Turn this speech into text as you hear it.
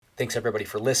Thanks everybody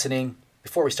for listening.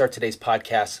 Before we start today's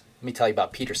podcast, let me tell you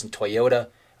about Peterson Toyota,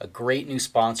 a great new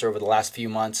sponsor over the last few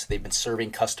months. They've been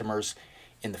serving customers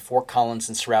in the Fort Collins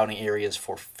and surrounding areas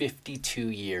for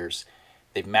 52 years.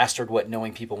 They've mastered what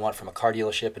knowing people want from a car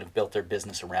dealership and have built their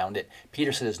business around it.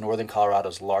 Peterson is Northern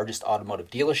Colorado's largest automotive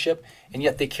dealership, and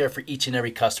yet they care for each and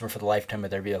every customer for the lifetime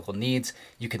of their vehicle needs.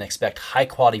 You can expect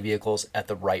high-quality vehicles at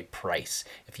the right price.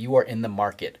 If you are in the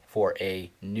market for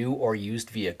a new or used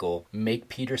vehicle, make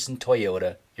Peterson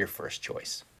Toyota your first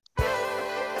choice.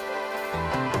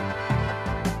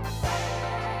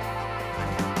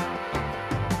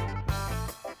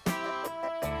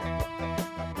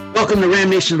 Welcome to Ram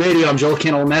Nation Radio. I'm Joel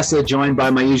Cantalamessa, joined by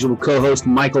my usual co-host,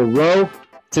 Michael Rowe.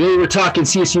 Today we're talking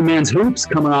CSU men's hoops,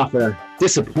 coming off a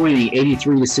disappointing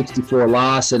 83-64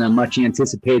 loss and a much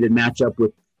anticipated matchup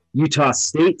with Utah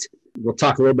State. We'll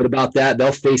talk a little bit about that.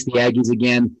 They'll face the Aggies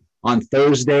again on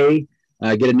Thursday,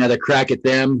 get another crack at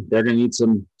them. They're going to need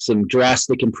some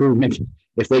drastic improvement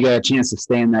if they got a chance to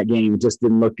stay in that game. It just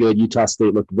didn't look good. Utah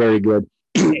State looked very good.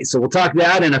 So we'll talk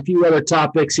that and a few other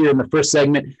topics here in the first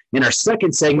segment. In our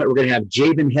second segment, we're going to have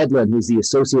Javen Headland, who's the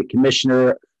Associate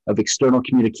Commissioner of External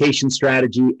Communication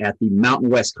Strategy at the Mountain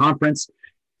West Conference.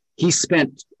 He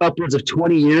spent upwards of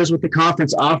 20 years with the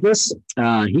conference office.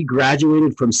 He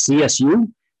graduated from CSU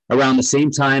around the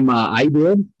same time I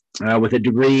did with a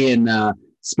degree in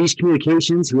speech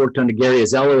communications. He worked under Gary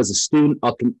Azello as a student,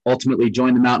 ultimately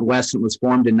joined the Mountain West and was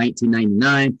formed in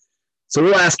 1999. So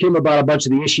we'll ask him about a bunch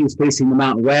of the issues facing the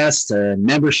Mountain West,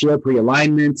 membership,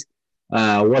 realignment,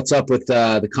 what's up with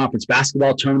the conference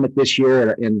basketball tournament this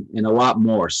year, and a lot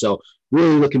more. So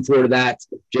really looking forward to that.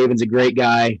 Javen's a great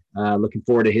guy. Looking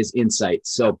forward to his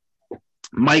insights. So,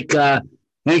 Mike,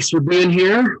 thanks for being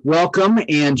here. Welcome.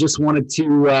 And just wanted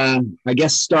to,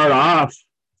 start off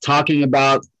talking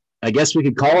about, I guess we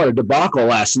could call it a debacle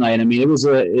last night. I mean,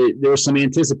 there was some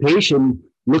anticipation.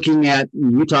 Looking at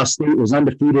Utah State was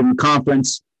undefeated in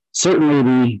conference,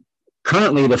 certainly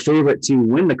currently the favorite to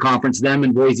win the conference, them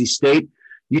and Boise State.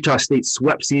 Utah State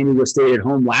swept San Diego State at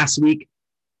home last week,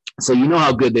 so you know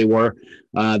how good they were.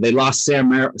 They lost Sam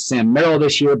Merrill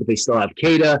this year, but they still have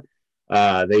Kada.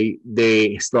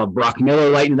 They still have Brock Miller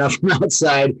lighting it up from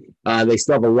outside. They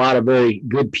still have a lot of very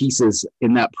good pieces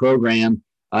in that program,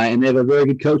 and they have a very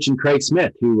good coach in Craig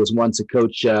Smith, who was once a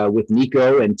coach with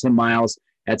Nico and Tim Miles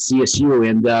at CSU,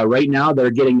 and right now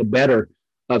they're getting the better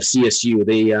of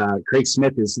CSU. Craig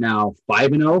Smith is now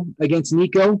 5-0 against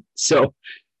Nico, so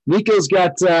Nico's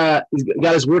got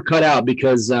his work cut out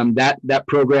because that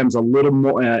program's a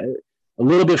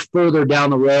little bit further down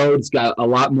the road. It's got a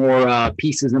lot more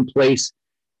pieces in place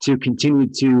to continue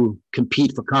to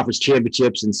compete for conference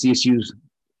championships, and CSU's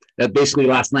that basically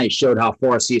last night showed how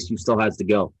far CSU still has to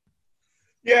go.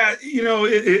 Yeah,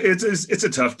 it's a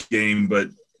tough game, but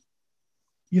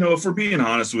if we're being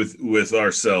honest with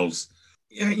ourselves,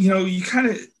 you kind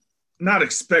of not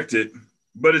expect it,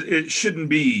 but it shouldn't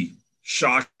be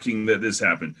shocking that this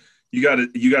happened. You got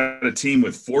a team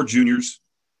with 4 juniors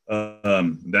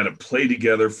that have played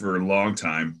together for a long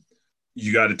time.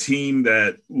 You got a team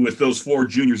that, with those 4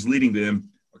 juniors leading them,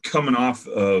 are coming off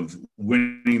of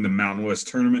winning the Mountain West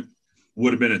tournament.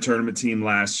 Would have been a tournament team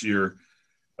last year.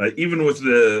 Even with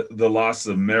the loss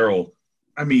of Merrill,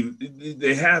 I mean,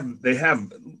 they have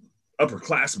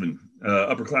upperclassmen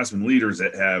leaders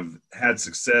that have had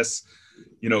success.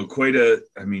 Queta,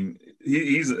 I mean,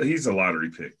 he's a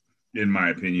lottery pick, in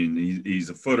my opinion. He's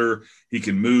a footer. He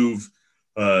can move.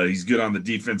 He's good on the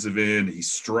defensive end.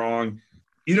 He's strong.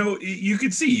 You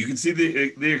can see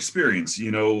the experience.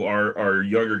 Our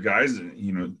younger guys.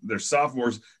 They're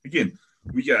sophomores. Again,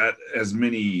 we got as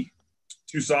many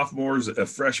 2 sophomores, a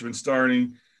freshman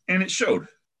starting, and it showed.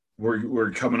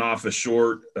 We're coming off a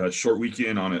short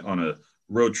weekend on a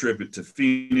road trip to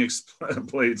Phoenix,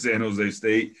 played San Jose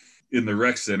State in the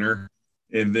rec center,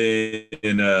 and then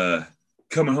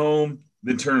coming home,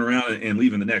 then turning around and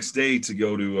leaving the next day to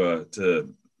go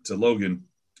to Logan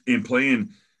and playing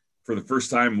for the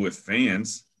first time with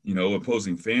fans,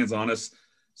 opposing fans on us.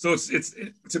 So it's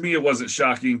to me, it wasn't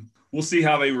shocking. We'll see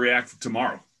how they react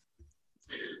tomorrow.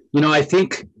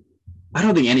 I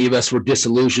don't think any of us were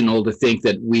disillusioned to think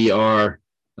that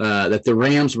that the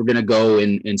Rams were going to go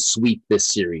and sweep this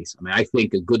series. I mean, I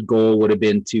think a good goal would have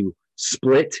been to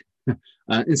split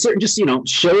and certain just,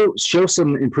 show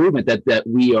some improvement that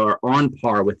we are on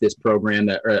par with this program,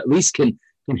 that or at least can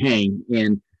hang.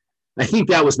 And I think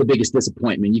that was the biggest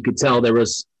disappointment. You could tell there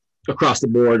was across the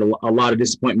board a lot of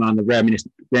disappointment on the Ram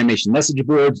Nation message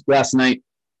boards last night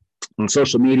on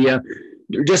social media.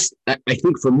 I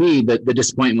think for me, the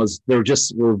disappointment was there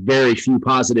were very few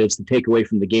positives to take away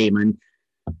from the game. And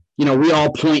we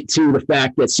all point to the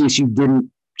fact that CSU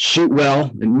didn't shoot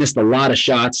well and missed a lot of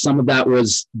shots. Some of that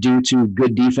was due to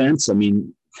good defense. I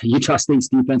mean, Utah State's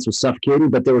defense was suffocating,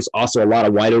 but there was also a lot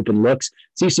of wide open looks.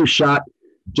 CSU shot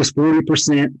just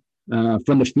 40%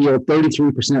 from the field,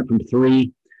 33% from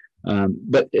three.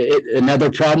 But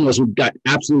another problem was we got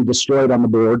absolutely destroyed on the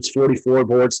boards, 44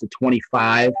 boards to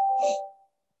 25,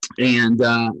 and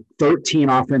 13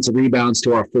 offensive rebounds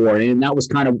to our 4. And that was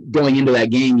kind of going into that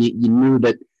game. You knew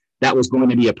that was going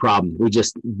to be a problem. We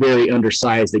just very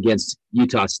undersized against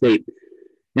Utah State.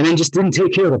 And then just didn't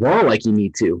take care of the ball like you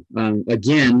need to.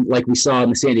 Again, like we saw in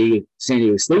the San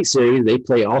Diego State series, they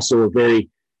play also a very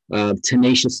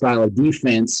tenacious style of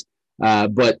defense.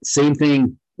 But same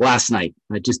thing last night.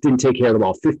 I just didn't take care of the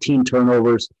ball. 15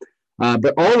 turnovers.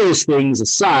 But all those things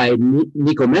aside,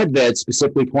 Niko Medved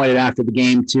specifically pointed after the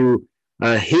game to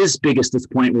his biggest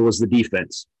disappointment was the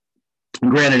defense.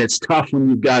 And granted, it's tough when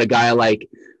you've got a guy like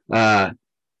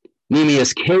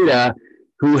Neemias Queta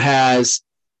who has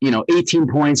 18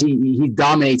 points. He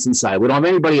dominates inside. We don't have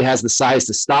anybody who has the size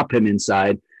to stop him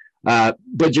inside.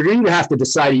 But you're going to have to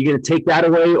decide, are you going to take that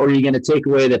away or are you going to take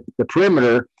away the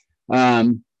perimeter?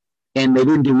 And they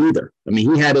didn't do either. I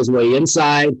mean, he had his way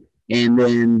inside, and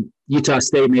then Utah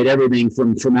State made everything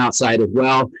from outside as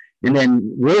well. And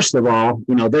then worst of all,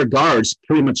 their guards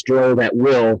pretty much drove at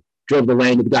will, drove the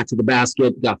lane, got to the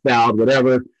basket, got fouled,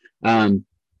 whatever.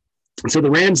 So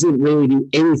the Rams didn't really do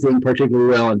anything particularly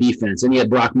well on defense. And you had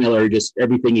Brock Miller, just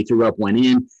everything he threw up went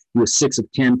in. He was 6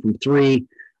 of 10 from three.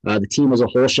 The team as a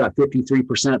whole shot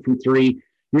 53% from three.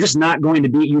 You're just not going to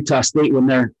beat Utah State when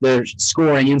they're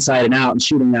scoring inside and out and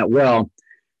shooting that well.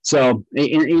 So,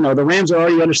 the Rams are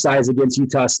already undersized against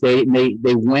Utah State, and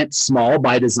they went small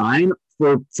by design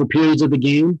for periods of the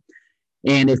game.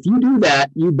 And if you do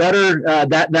that, you better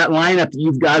that lineup that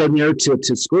you've got in there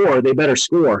to score, they better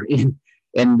score.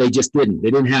 And they just didn't.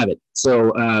 They didn't have it.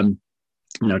 So,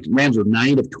 Rams were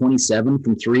 9 of 27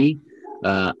 from three.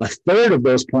 A third of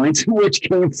those points, which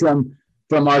came from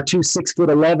our two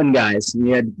 6'11" guys.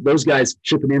 We had those guys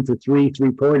chipping in for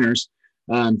three-pointers.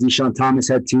 Deshaun Thomas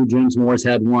had 2. James Morris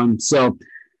had 1. So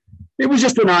it was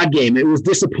just an odd game. It was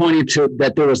disappointing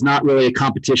that there was not really a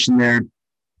competition there.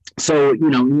 So,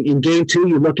 in game 2,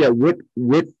 you look at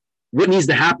what needs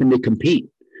to happen to compete.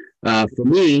 For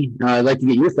me, I'd like to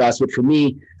get your thoughts, but for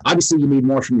me, obviously you need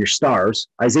more from your stars.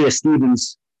 Isaiah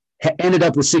Stevens ended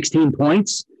up with 16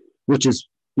 points, which is,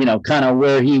 kind of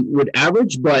where he would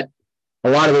average, but a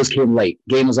lot of those came late.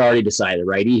 Game was already decided,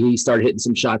 right? He started hitting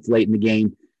some shots late in the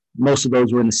game. Most of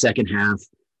those were in the second half.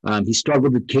 He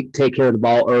struggled to take care of the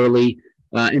ball early.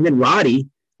 And then Roddy,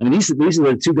 I mean, these are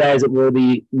the two guys that were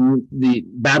the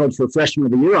battled for freshman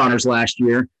of the year honors last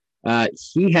year.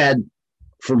 He had,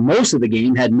 for most of the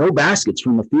game, had no baskets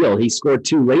from the field. He scored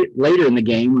 2 later in the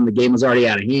game when the game was already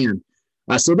out of hand.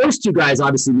 So those two guys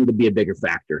obviously need to be a bigger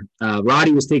factor.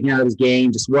 Roddy was taken out of his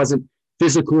game, just wasn't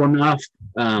physical enough.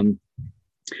 And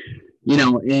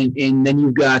then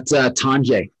you've got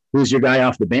Tanjay, who's your guy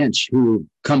off the bench, who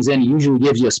comes in, usually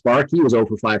gives you a spark. He was 0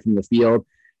 for 5 from the field.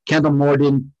 Kendall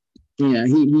Morden,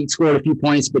 he scored a few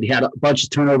points, but he had a bunch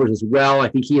of turnovers as well. I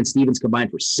think he and Stevens combined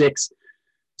for 6.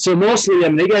 So mostly,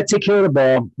 they got to take care of the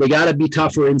ball. They got to be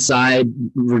tougher inside,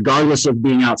 regardless of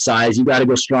being outside. You got to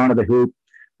go strong to the hoop,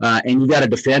 and you got to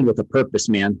defend with a purpose,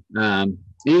 man. And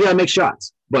you got to make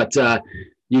shots, but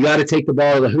you got to take the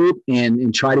ball to the hoop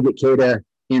and try to get Queta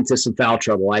into some foul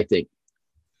trouble, I think.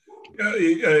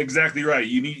 Exactly right.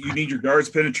 You need your guards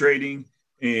penetrating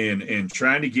and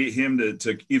trying to get him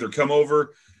to either come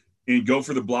over and go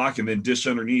for the block and then dish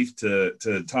underneath to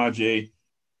Tanjay,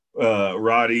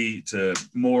 Roddy, to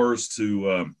Morris,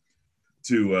 to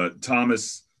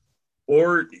Thomas,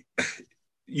 or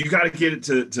you got to get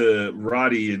it to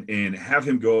Roddy and have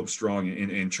him go up strong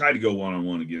and try to go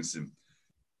one-on-one against him.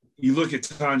 You look at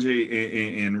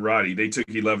Tanjay and Roddy; they took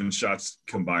 11 shots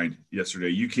combined yesterday.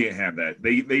 You can't have that.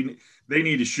 They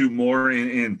need to shoot more.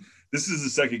 And this is the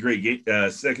second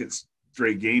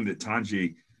straight game that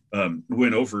Tanjay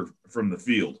went over from the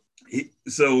field.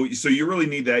 So you really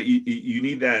need that. You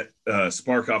need that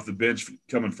spark off the bench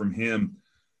coming from him.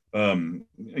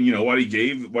 What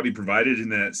he provided in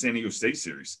that San Diego State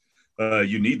series.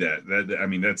 You need that.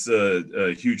 That's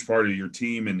a huge part of your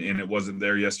team, and it wasn't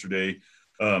there yesterday.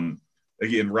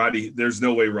 Again, Roddy, there's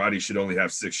no way Roddy should only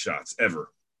have 6 shots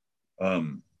ever.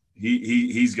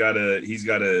 He's got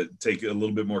to take a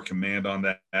little bit more command on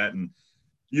that. And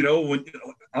when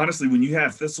you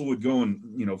have Thistlewood going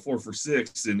 4 for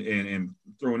 6 and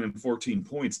throwing in 14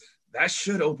 points, that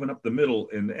should open up the middle,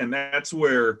 and that's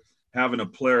where having a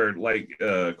player like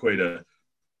Queta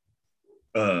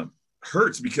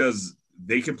hurts, because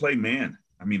they can play man.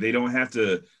 I mean, they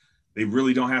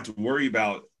really don't have to worry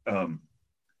about,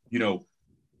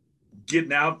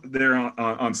 getting out there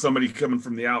on somebody coming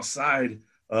from the outside.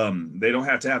 They don't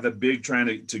have to have that big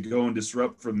trying to go and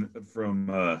disrupt from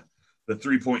the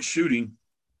 3-point shooting.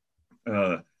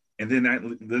 And then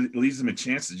that leaves them a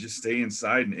chance to just stay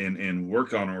inside and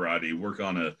work on a Roddy, work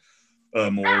on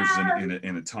a Moores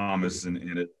and a Thomas and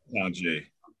a Tajay.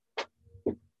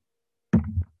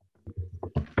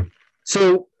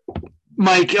 So,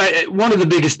 Mike, one of the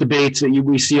biggest debates that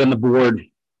we see on the board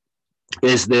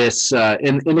is this,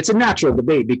 and it's a natural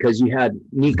debate because you had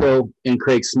Nico and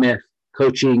Craig Smith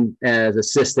coaching as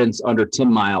assistants under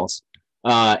Tim Miles.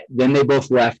 Then they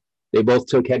both left. They both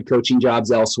took head coaching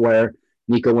jobs elsewhere.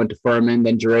 Nico went to Furman,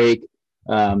 then Drake.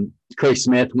 Craig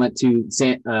Smith went to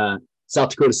South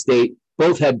Dakota State.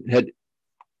 Both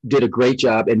did a great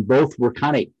job, and both were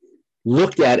kind of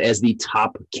looked at as the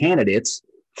top candidates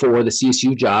for the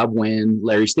CSU job when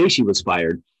Larry Stacey was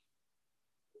fired.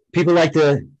 People like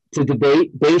to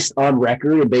debate based on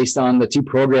record and based on the two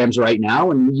programs right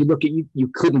now. And you look at you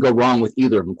couldn't go wrong with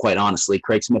either of them, quite honestly.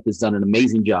 Craig Smith has done an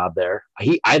amazing job there.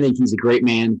 I think he's a great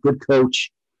man, good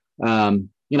coach. I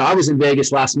was in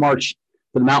Vegas last March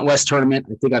for the Mountain West tournament.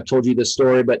 I think I've told you this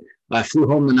story, but I flew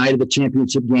home the night of the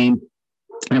championship game,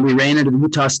 and we ran into the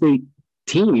Utah State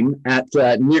team at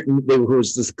they were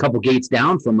just a couple gates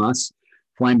down from us,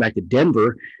 flying back to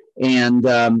Denver. And,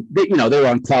 they were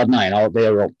on cloud nine.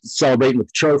 They were celebrating with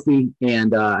the trophy.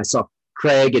 And I saw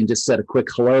Craig and just said a quick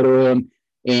hello to him.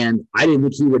 And I didn't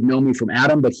think he would know me from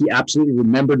Adam, but he absolutely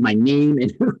remembered my name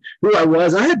and who I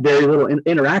was. I had very little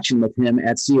interaction with him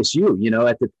at CSU,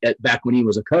 back when he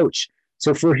was a coach.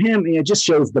 So for him, it just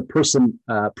shows the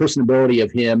personability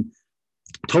of him.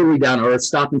 Totally down to earth.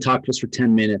 Stopped and talked to us for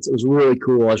 10 minutes. It was really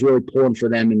cool. I was really pulling for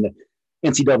them in the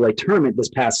NCAA tournament this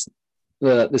past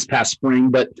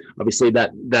spring, but obviously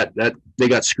that they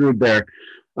got screwed there.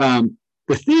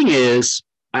 The thing is,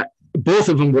 both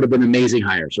of them would have been amazing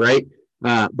hires, right?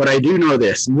 But I do know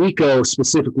this: Nico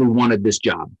specifically wanted this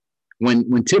job.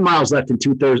 When Tim Miles left in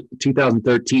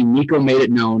 2013, Nico made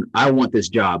it known, I want this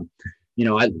job.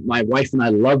 My wife and I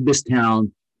love this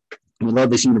town, we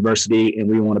love this university, and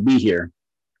we want to be here.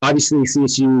 Obviously,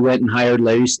 CSU went and hired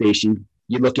Larry Stacey.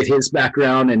 You look at his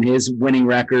background and his winning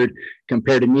record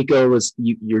compared to Nico,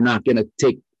 you're not going to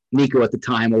take Nico at the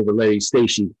time over Larry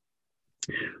Stacey.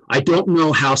 I don't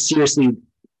know how seriously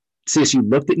CSU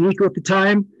looked at Nico at the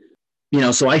time.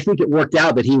 So I think it worked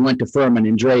out that he went to Furman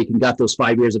and Drake and got those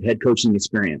 5 years of head coaching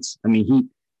experience. I mean,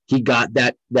 he got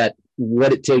that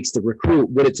what it takes to recruit,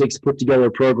 what it takes to put together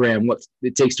a program, what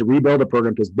it takes to rebuild a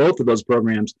program, because both of those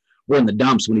programs were in the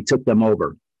dumps when he took them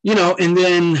over. And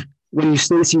then when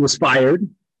Stacey was fired,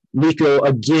 Nico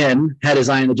again had his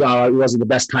eye on the job. It wasn't the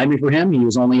best timing for him. He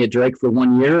was only at Drake for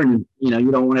 1 year, and you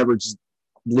don't want to ever just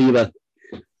leave a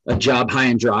job high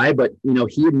and dry. But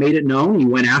he had made it known. He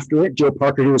went after it. Joe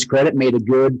Parker, to his credit, made a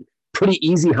good, pretty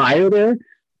easy hire there.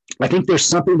 I think there's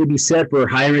something to be said for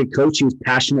hiring a coach who's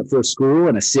passionate for a school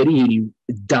and a city and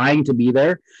dying to be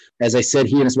there. As I said,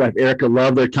 he and his wife Erica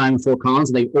loved their time in Fort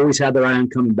Collins, and they always had their eye on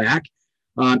coming back.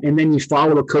 And then you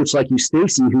follow a coach like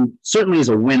Stacey, who certainly is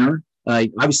a winner.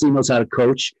 Obviously knows how to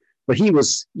coach, but he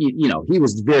was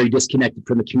very disconnected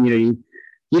from the community.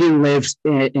 He didn't live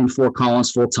in Fort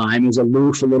Collins full time. He was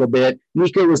aloof a little bit.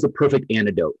 Nico was the perfect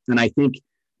antidote. And I think,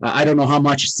 I don't know how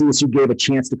much CSU gave a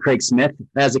chance to Craig Smith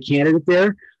as a candidate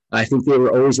there. I think they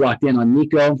were always locked in on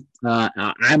Nico.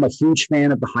 I'm a huge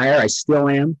fan of the hire. I still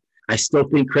am. I still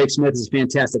think Craig Smith is a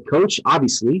fantastic coach,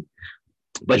 obviously,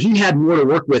 but he had more to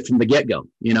work with from the get-go,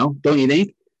 don't you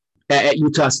think? At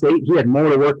Utah State, he had more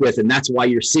to work with, and that's why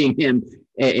you're seeing him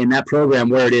in that program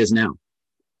where it is now.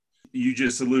 You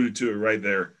just alluded to it right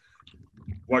there.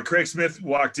 What Craig Smith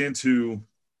walked into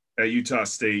at Utah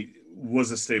State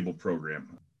was a stable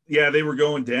program. Yeah, they were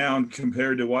going down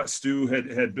compared to what Stu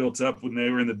had built up when they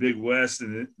were in the Big West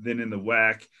and then in the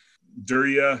WAC.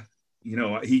 Duria,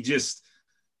 he just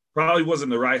probably wasn't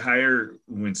the right hire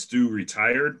when Stu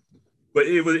retired, but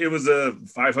it was a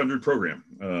 500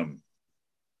 program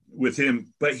with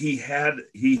him. But he had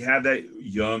that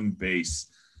young base,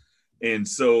 and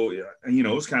so it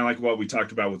was kind of like what we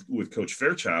talked about with Coach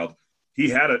Fairchild. He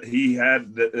had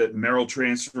the Merrill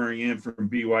transferring in from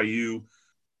BYU.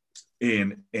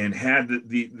 And had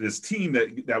this team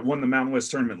that won the Mountain West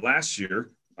tournament last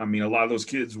year. I mean, a lot of those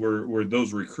kids were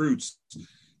those recruits,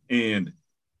 and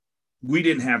we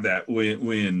didn't have that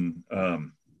when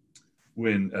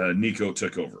Nico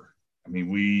took over. I mean,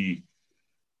 we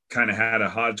kind of had a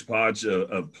hodgepodge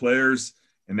of players,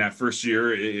 and that first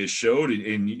year it showed,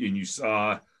 and you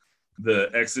saw the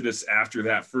exodus after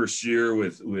that first year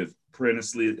with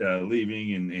Prentice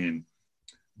leaving and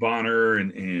Bonner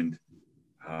and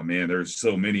oh man, there's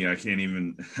so many I can't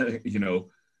even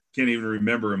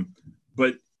remember them.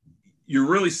 But you're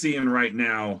really seeing right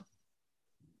now,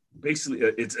 basically,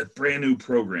 it's a brand new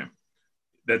program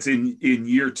that's in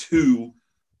year 2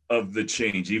 of the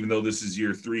change. Even though this is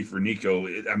year 3 for Nico,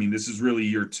 this is really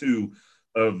year 2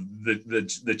 of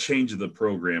the change of the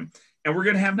program. And we're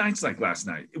going to have nights like last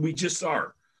night. We just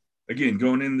are. Again,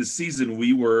 going into the season,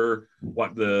 we were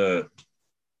the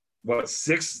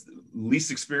 6th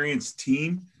least experienced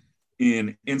team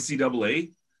in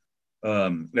NCAA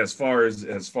as far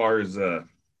as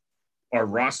our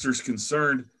roster's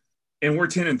concerned, and we're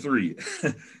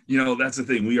 10-3. That's the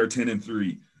thing. We are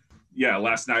 10-3. Yeah,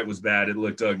 last night was bad. It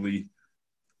looked ugly.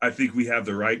 I think we have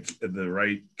the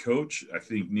right coach. I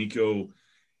think Nico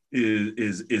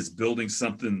is building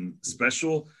something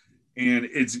special, and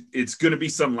it's going to be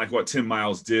something like what Tim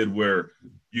Miles did, where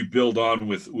you build on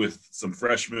with some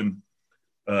freshmen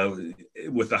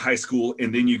with the high school,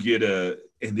 and then you get a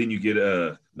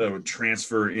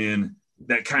transfer in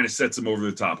that kind of sets them over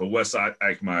the top. A Wes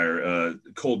Eichmeyer,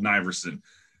 Colton Iverson,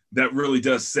 that really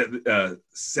does set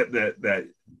that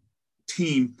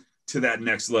team to that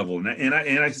next level, and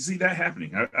I see that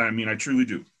happening. I truly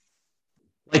do.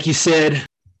 Like you said,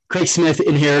 Craig Smith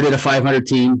inherited a 500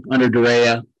 team under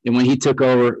Dorea, and when he took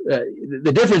over,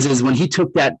 the difference is when he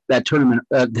took that tournament,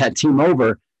 that team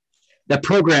over, that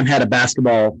program had a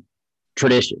basketball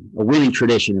tradition, a winning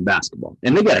tradition in basketball,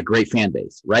 and they got a great fan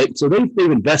base, right? So they've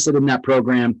invested in that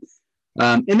program,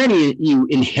 and then you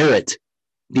inherit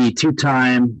the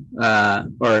two-time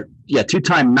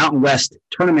Mountain West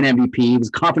tournament MVP. He was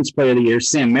Conference Player of the Year,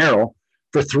 Sam Merrill,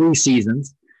 for 3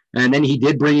 seasons. And then he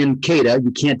did bring in Keita.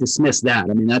 You can't dismiss that.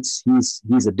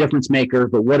 He's a difference maker,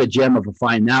 but what a gem of a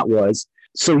find that was.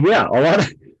 So yeah,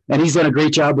 and he's done a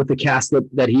great job with the cast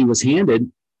that he was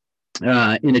handed,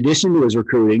 in addition to his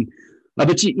recruiting. But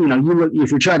if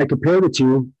you're trying to compare the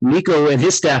two, Nico and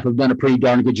his staff have done a pretty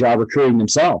darn good job recruiting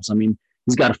themselves.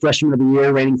 He's got a freshman of the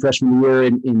year, reigning freshman of the year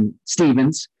in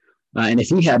Stevens. And if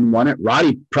he hadn't won it,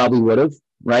 Roddy probably would have,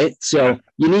 right? So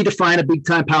you need to find a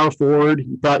big-time power forward.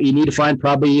 You need to find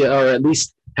probably, or at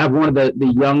least have one of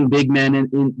the young big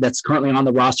men that's currently on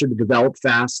the roster to develop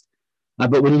fast.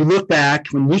 But when you look back,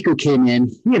 when Nico came in,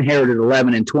 he inherited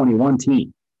 11-21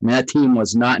 team. That team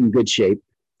was not in good shape.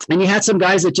 And you had some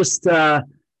guys that just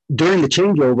during the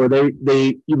changeover,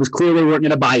 it was clear they weren't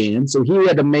going to buy in. So he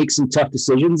had to make some tough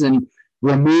decisions and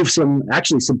remove some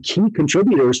key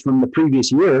contributors from the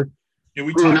previous year who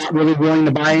were not really willing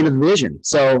to buy into the vision.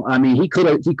 So, he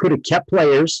could have kept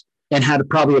players and had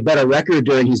probably a better record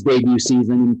during his debut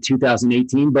season in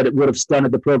 2018, but it would have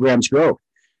stunted the program's growth.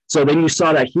 So then you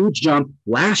saw that huge jump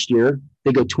last year.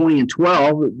 They go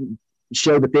 20-12,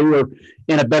 showed that they were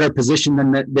in a better position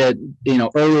than that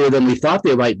earlier than we thought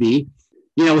they might be,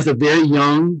 with a very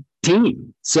young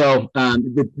team. So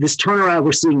this turnaround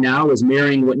we're seeing now is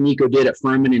mirroring what Nico did at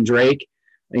Furman and Drake.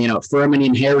 Furman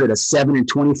inherited a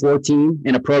 7-24 team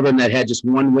in a program that had just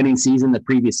one winning season the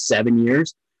previous 7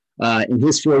 years. In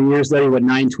his 4 years there, he went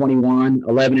 9-21,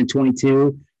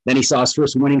 11-22. Then he saw his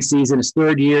first winning season his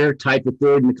third year, tied for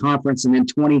third in the conference, and then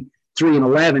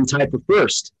 23-11, tied for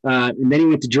first. And then he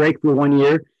went to Drake for 1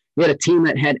 year. He had a team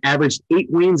that had averaged 8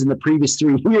 wins in the previous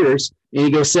 3 years, and he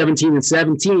goes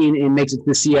 17-17 and makes it to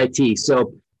the CIT.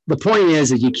 So the point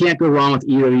is you can't go wrong with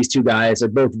either of these two guys. They're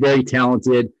both very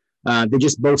talented. They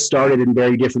just both started in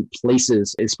very different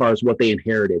places as far as what they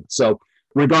inherited. So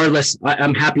regardless,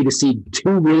 I'm happy to see 2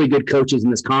 really good coaches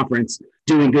in this conference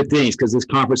doing good things, because this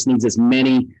conference needs as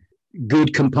many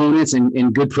good components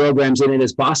and good programs in it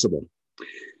as possible.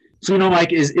 So,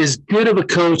 Mike, as good of a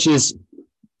coach as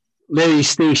Larry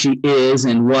Stacey is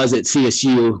and was at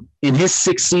CSU, in his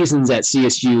 6 seasons at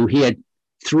CSU, he had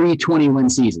 3 20-win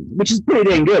seasons, which is pretty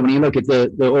dang good when you look at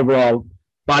the overall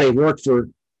body of work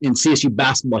in CSU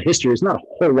basketball history. There's not a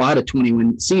whole lot of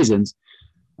 20-win seasons.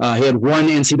 He had 1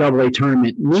 NCAA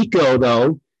tournament. Nico,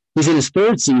 though, he's in his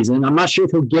 3rd season. I'm not sure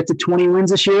if he'll get to 20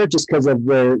 wins this year, just because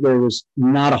there was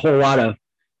not a whole lot of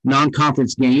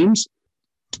non-conference games.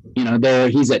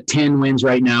 He's at 10 wins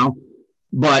right now.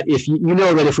 But if you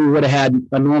know that if we would have had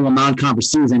a normal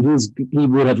non-conference season, he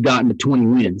would have gotten to 20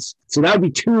 wins. So that would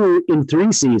be 2 in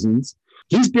 3 seasons.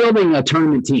 He's building a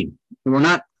tournament team. We're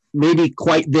not maybe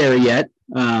quite there yet.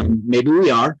 Maybe we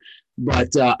are. But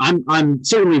I'm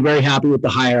certainly very happy with the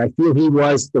hire. I feel he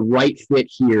was the right fit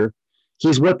here.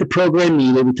 He's what the program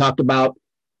needed. We talked about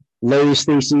Larry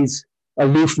Stacey's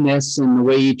aloofness and the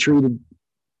way he treated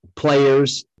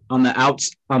players on the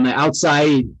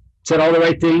outside. said all the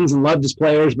right things and loved his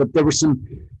players, but there were some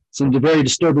very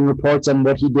disturbing reports on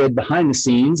what he did behind the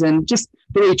scenes and just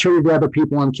the way he treated the other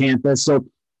people on campus. So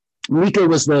Nico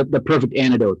was the perfect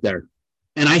antidote there.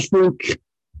 And I think,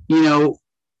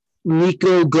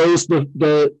 Nico goes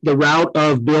the route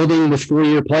of building with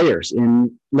 4-year players,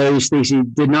 and Larry Stacey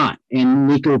did not. And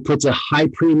Nico puts a high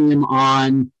premium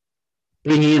on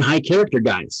bringing in high character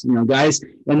guys, guys.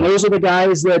 And those are the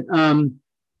guys that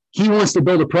he wants to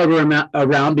build a program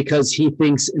around because he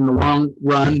thinks in the long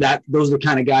run that those are the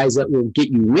kind of guys that will get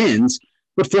you wins.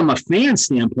 But from a fan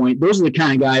standpoint, those are the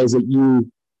kind of guys that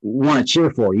you want to cheer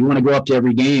for. You want to go up to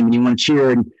every game and you want to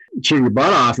cheer your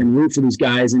butt off and root for these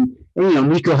guys. And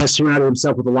Nico has surrounded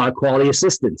himself with a lot of quality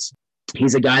assistants.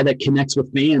 He's a guy that connects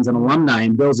with fans and alumni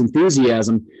and builds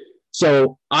enthusiasm.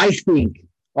 So I think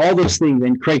all those things,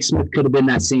 and Craig Smith could have been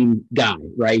that same guy,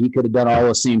 right? He could have done all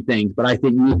those same things, but I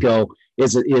think Nico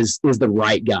is the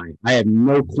right guy. I have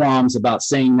no qualms about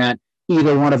saying that.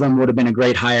 Either one of them would have been a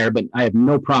great hire, but I have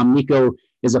no problem. Nico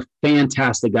is a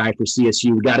fantastic guy for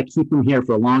CSU. We got to keep him here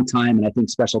for a long time, and I think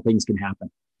special things can happen.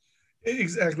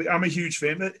 Exactly. I'm a huge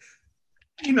fan. But,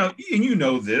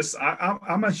 this.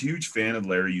 I'm a huge fan of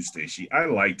Larry Eustachy. I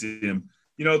liked him.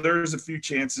 There's a few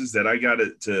chances that I got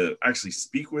to actually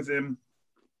speak with him,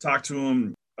 talk to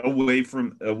him away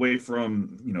from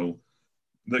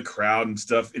the crowd and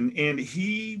stuff. And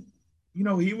he had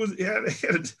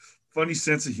a funny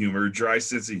sense of humor, dry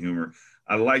sense of humor.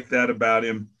 I like that about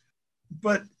him.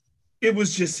 But it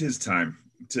was just his time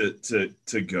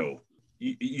to go.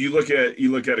 You look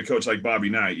at a coach like Bobby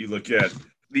Knight. You look at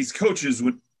these coaches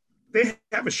when they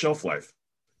have a shelf life.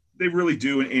 They really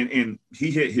do, and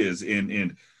he hit his.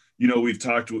 And we've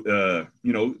talked.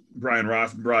 Brian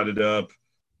Roth brought it up.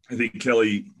 I think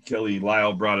Kelly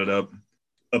Lyle brought it up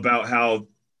about how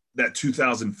that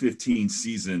 2015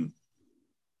 season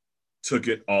took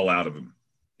it all out of him,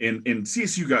 and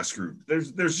CSU got screwed.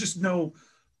 There's just no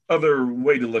other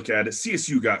way to look at it.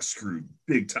 CSU got screwed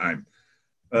big time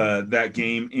that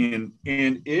game,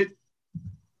 and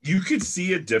you could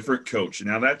see a different coach.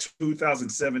 Now that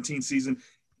 2017 season,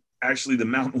 actually the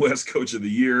Mountain West Coach of the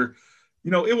Year,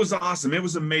 it was awesome. It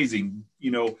was amazing.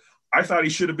 I thought he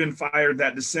should have been fired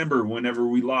that December whenever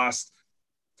we lost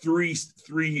three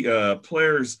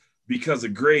players because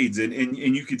of grades, and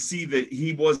you could see that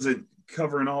he wasn't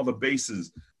covering all the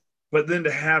bases. But then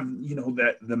to have,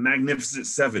 that the Magnificent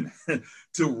Seven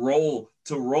to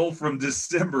roll from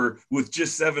December with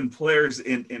just 7 players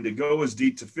and to go as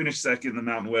deep to finish second in the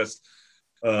Mountain West,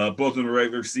 both in the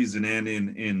regular season and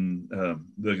in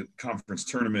the conference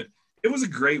tournament, it was a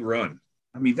great run.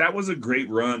 I mean, that was a great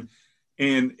run.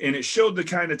 And it showed the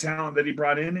kind of talent that he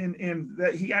brought in and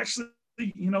that he actually,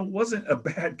 wasn't a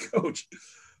bad coach.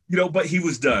 But he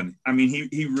was done. I mean,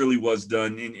 he really was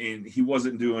done, and he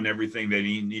wasn't doing everything that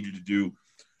he needed to do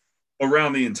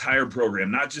around the entire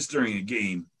program, not just during a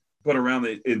game, but around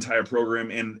the entire program.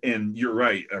 And you're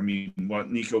right. I mean, what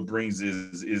Nico brings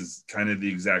is kind of the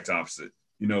exact opposite.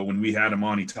 When we had him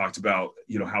on, he talked about,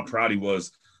 how proud he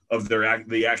was of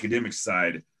the academic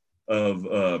side of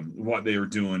what they were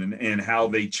doing and how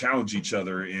they challenge each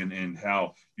other and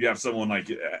how you have someone like,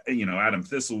 Adam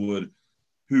Thistlewood,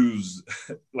 who's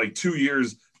like 2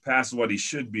 years past what he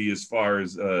should be as far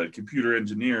as computer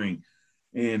engineering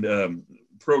and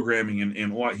programming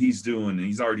and what he's doing. And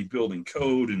he's already building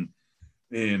code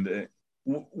and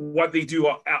what they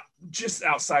do just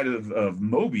outside of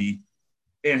Moby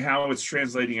and how it's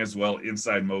translating as well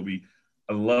inside Moby.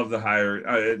 I love the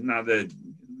hire. Not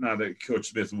that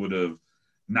Coach Smith would have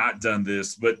not done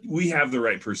this, but we have the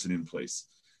right person in place.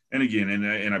 And again,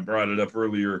 and I brought it up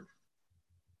earlier,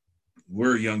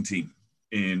 we're a young team,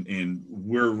 and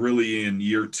we're really in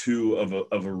year 2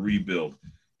 of a rebuild,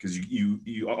 because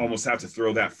you almost have to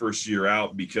throw that first year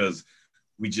out because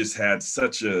we just had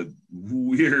such a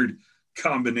weird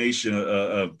combination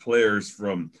of players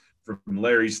from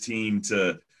Larry's team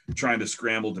to trying to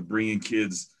scramble to bring in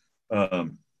kids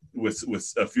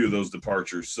with a few of those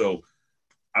departures. So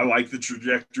I like the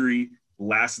trajectory.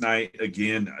 Last night,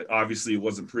 again, obviously it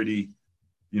wasn't pretty.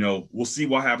 We'll see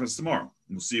what happens tomorrow.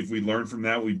 We'll see if we learn from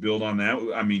that. We build on that.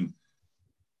 I mean,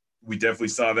 we definitely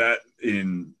saw that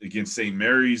against St.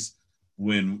 Mary's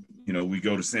when, we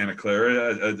go to Santa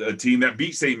Clara, a team that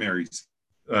beat St. Mary's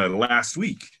last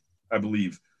week, I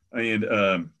believe.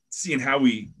 And seeing how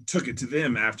we took it to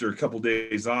them after a couple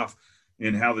days off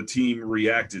and how the team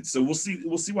reacted. So we'll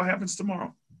see what happens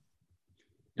tomorrow.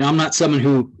 Now, I'm not someone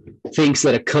who thinks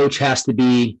that a coach has to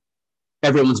be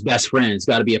everyone's best friend. It's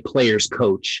got to be a player's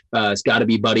coach. It's got to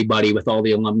be buddy with all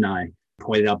the alumni.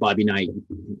 Pointed out Bobby Knight,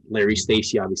 Larry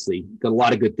Stacey, obviously, got a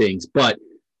lot of good things. But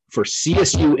for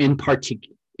CSU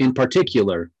in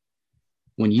particular,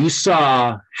 when you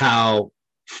saw how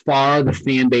far the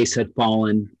fan base had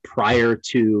fallen prior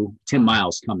to Tim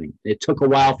Miles coming, it took a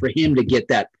while for him to get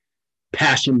that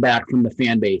passion back from the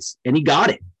fan base, and he got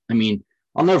it. I mean,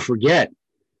 I'll never forget,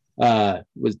 it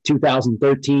was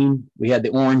 2013. We had the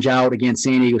Orange Out against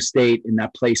San Diego State, and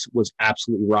that place was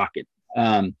absolutely rocking.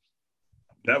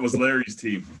 That was Larry's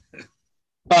team.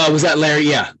 Was that Larry?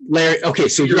 Yeah. Larry. Okay.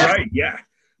 So you're right. Yeah.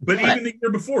 But even the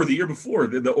year before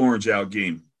the Orange Out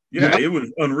game. Yeah, It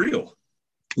was unreal.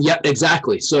 Yeah,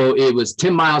 exactly. So it was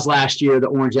Tim Miles last year. The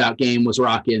Orange Out game was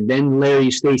rocking. Then Larry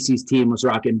Stacey's team was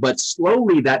rocking. But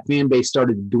slowly that fan base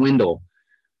started to dwindle.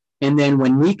 And then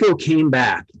when Nico came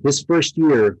back his first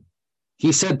year,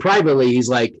 he said privately, he's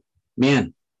like,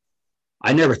 man,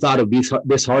 I never thought it would be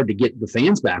this hard to get the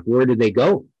fans back. Where did they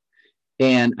go?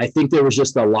 And I think there was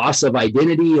just a loss of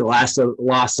identity, a loss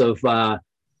of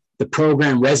the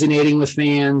program resonating with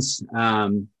fans.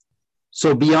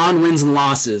 So beyond wins and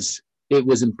losses, it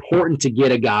was important to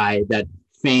get a guy that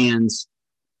fans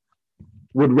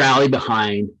would rally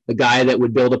behind, a guy that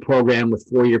would build a program with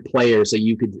 4-year players so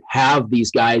you could have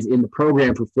these guys in the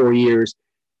program for 4 years,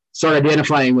 start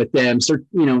identifying with them.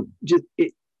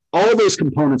 All those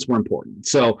components were important.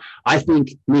 So I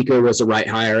think Nico was the right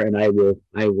hire, and I will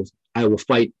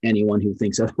fight anyone who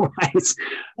thinks otherwise.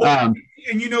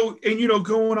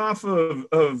 Going off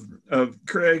of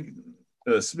Craig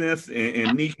Smith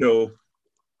and Nico,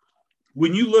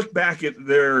 when you look back at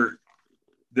their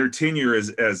tenure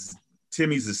as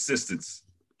Timmy's assistants,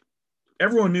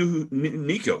 everyone knew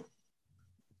Nico.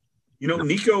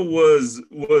 Nico was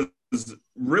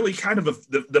really kind of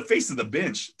the face of the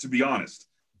bench, to be honest.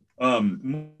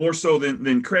 More so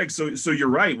than Craig. So you're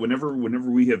right. Whenever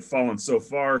we have fallen so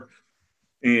far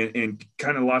and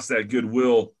kind of lost that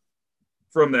goodwill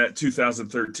from that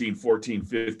 2013, 14,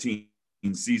 15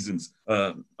 seasons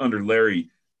under Larry,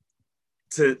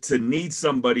 to need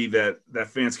somebody that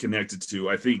fans connected to,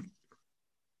 I think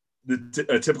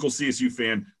a typical CSU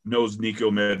fan knows Nico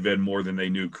Medved more than they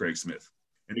knew Craig Smith.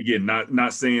 And again,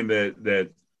 not saying that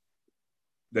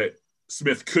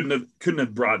Smith couldn't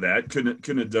have brought that,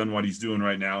 couldn't have done what he's doing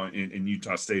right now in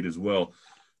Utah State as well.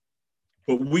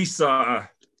 But we saw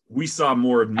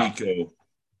more of Nico,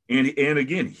 and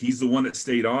again, he's the one that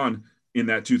stayed on in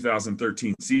that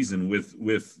 2013 season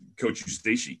with Coach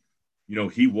Eustace.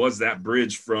 He was that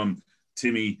bridge from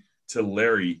Timmy to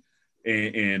Larry,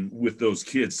 and with those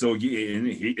kids. So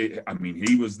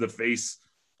he was the face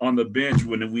on the bench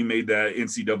when we made that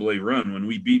NCAA run, when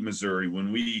we beat Missouri,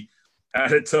 when we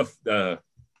had a tough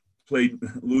played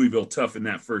Louisville tough in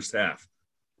that first half.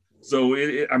 So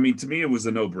to me, it was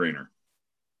a no-brainer.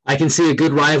 I can see a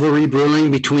good rivalry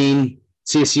brewing between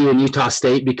CSU and Utah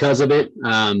State because of it.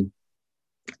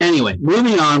 Anyway,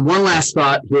 moving on. One last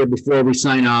thought here before we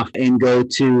sign off and go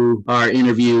to our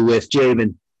interview with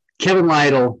Javen. Kevin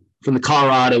Lytle from the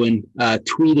Coloradoan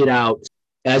tweeted out,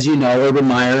 as you know, Urban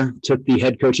Meyer took the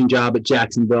head coaching job at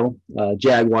Jacksonville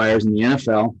Jaguars in the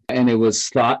NFL, and it was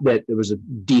thought that there was a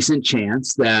decent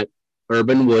chance that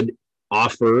Urban would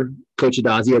offer Coach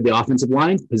Addazio the offensive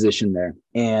line position there.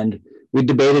 And we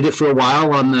debated it for a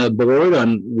while on the board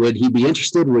on would he be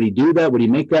interested? Would he do that? Would he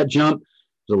make that jump?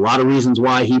 There's a lot of reasons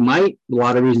why he might, a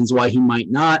lot of reasons why he might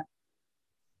not.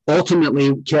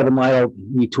 Ultimately, Kevin Lytle,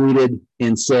 he tweeted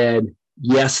and said,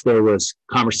 yes, there was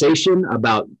conversation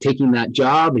about taking that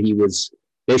job. He was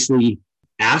basically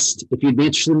asked if he'd be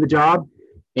interested in the job.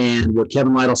 And what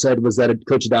Kevin Lytle said was that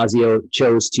Coach Addazio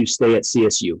chose to stay at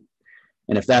CSU.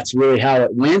 And if that's really how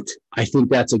it went, I think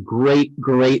that's a great,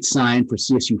 great sign for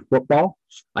CSU football.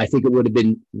 I think it would have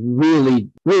been really,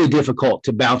 really difficult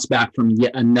to bounce back from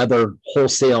yet another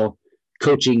wholesale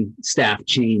coaching staff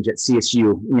change at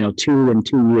CSU, 2 in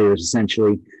 2 years,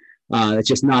 essentially. It's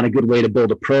just not a good way to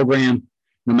build a program,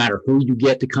 no matter who you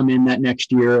get to come in that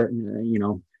next year,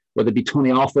 whether it be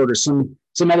Tony Alford or some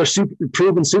other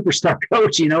proven superstar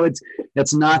coach.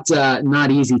 It's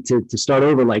not easy to start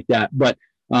over like that. But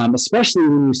especially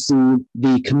when you see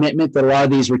the commitment that a lot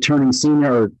of these returning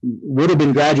senior or would have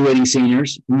been graduating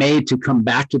seniors made to come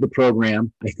back to the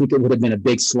program, I think it would have been a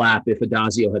big slap if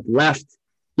Addazio had left.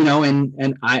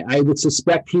 And I would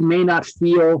suspect he may not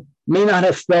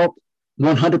have felt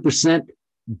 100%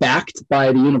 backed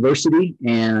by the university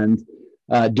and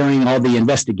during all the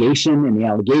investigation and the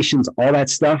allegations, all that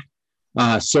stuff.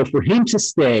 So for him to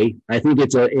stay, I think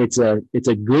it's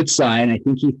a good sign. I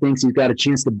think he thinks he's got a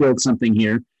chance to build something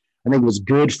here. I think it was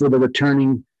good for the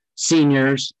returning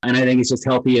seniors, and I think it's just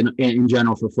healthy in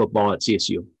general for football at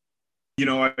CSU.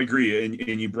 I agree,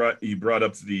 and you brought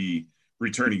up the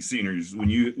returning seniors. When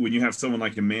you have someone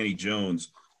like a Manny Jones,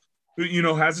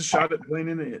 who, has a shot at playing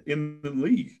in the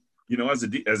league, as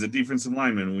a defensive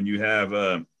lineman. When you have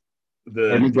the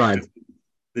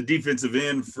defensive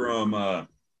end from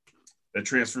that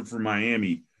transferred from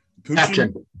Miami,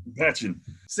 Patchen.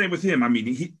 Same with him. I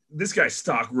mean, this guy's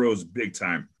stock rose big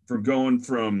time from going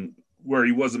from where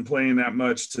he wasn't playing that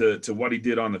much to what he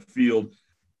did on the field,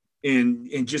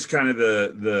 and just kind of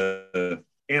the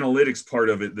analytics part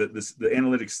of it, the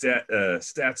analytics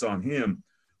stats on him.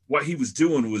 What he was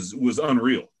doing was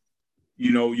unreal.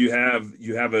 You have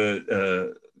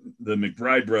the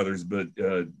McBride brothers, but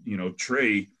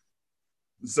Trey,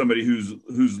 somebody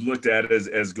who's looked at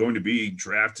as going to be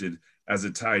drafted as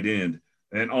a tight end,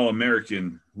 an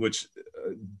All-American, which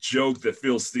joke that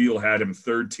Phil Steele had him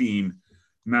third team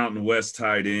Mountain West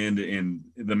tight end, and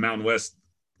the Mountain West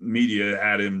media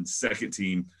had him second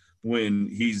team when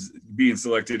he's being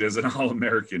selected as an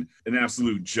All-American. An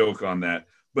absolute joke on that.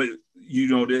 But,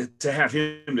 to have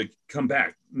him to come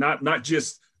back, not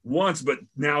just once, but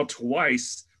now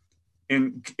twice,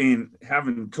 and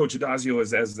having Coach Adazio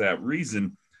as that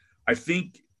reason, I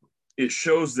think it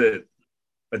shows that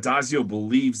Adazio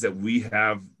believes that we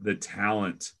have the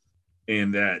talent,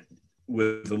 and that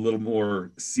with a little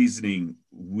more seasoning,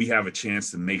 we have a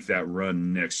chance to make that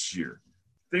run next year.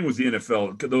 Thing with the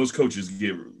NFL, those coaches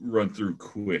get run through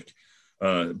quick.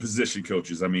 Position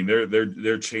coaches, I mean,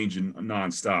 they're changing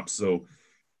nonstop. So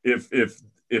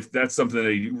if that's something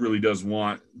that he really does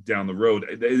want down the road,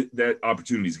 that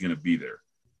opportunity is going to be there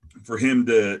for him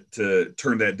to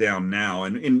turn that down now.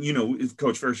 And if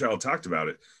Coach Fairchild talked about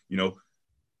it,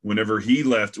 whenever when he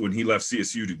left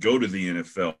CSU to go to the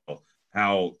NFL,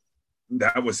 how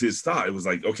that was his thought. It was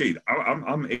like, okay,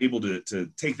 I'm able to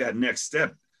take that next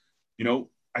step.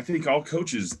 I think all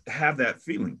coaches have that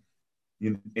feeling.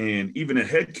 And even a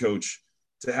head coach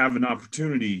to have an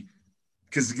opportunity,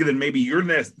 because then maybe you're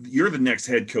the next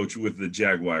head coach with the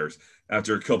Jaguars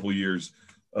after a couple of years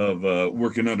of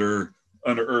working under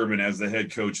Urban as the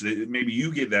head coach. Maybe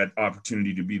you get that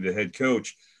opportunity to be the head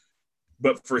coach,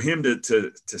 but for him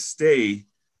to stay,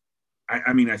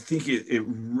 I think it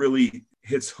really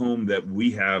hits home that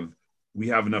we have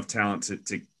enough talent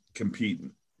to compete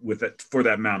with that for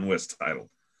that Mountain West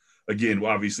title. Again,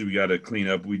 obviously we got to clean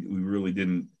up. We really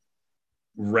didn't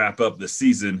wrap up the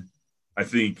season. I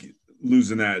think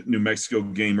losing that New Mexico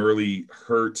game early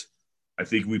hurt. I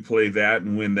think we play that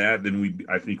and win that. Then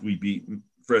I think we beat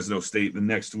Fresno State the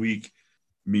next week.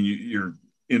 I mean, you're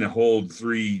in a hold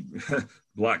 3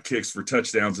 block kicks for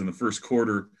touchdowns in the first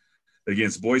quarter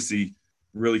against Boise.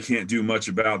 Really can't do much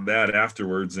about that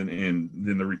afterwards. And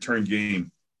then the return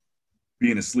game,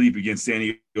 being asleep against San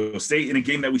Diego State in a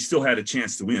game that we still had a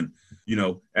chance to win,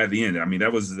 at the end. I mean,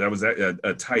 that was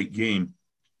a tight game.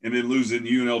 And then losing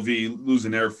UNLV,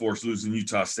 losing Air Force, losing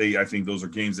Utah State, I think those are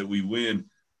games that we win.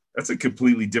 That's a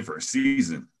completely different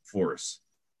season for us.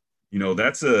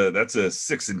 That's a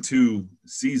 6-2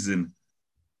 season.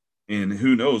 And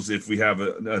who knows if we have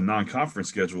a non-conference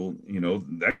schedule,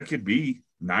 that could be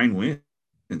 9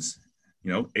 wins,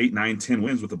 8, 9, 10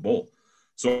 wins with a bowl.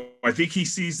 So I think he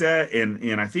sees that,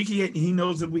 and I think he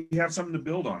knows that we have something to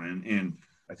build on, and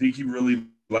I think he really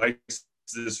likes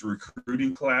this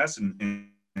recruiting class and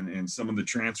some of the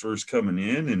transfers coming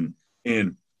in,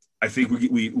 and I think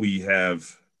we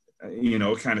have,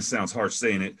 it kind of sounds harsh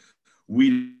saying it,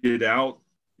 weeded out,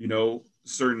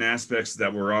 certain aspects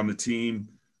that were on the team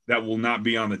that will not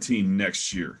be on the team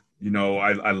next year.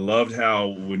 I loved how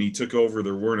when he took over,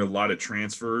 there weren't a lot of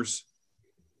transfers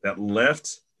that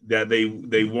left that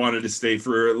they wanted to stay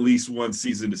for at least one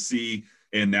season to see.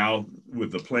 And now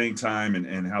with the playing time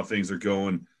and how things are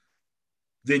going,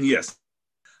 then yes,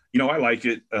 I like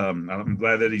it. I'm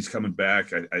glad that he's coming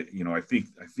back. I think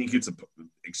it's a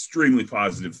extremely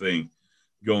positive thing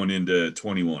going into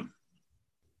 21.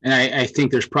 And I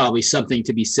think there's probably something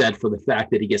to be said for the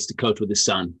fact that he gets to coach with his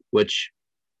son, which,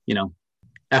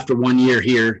 after 1 year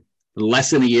here, less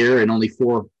than a year and only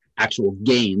 4 actual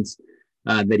games,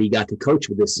 that he got to coach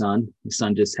with his son. His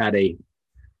son just had a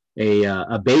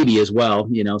baby as well,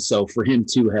 so for him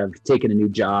to have taken a new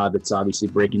job, it's obviously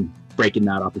breaking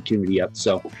that opportunity up.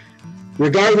 So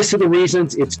regardless of the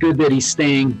reasons, it's good that he's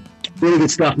staying. Really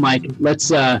good stuff, Mike. Let's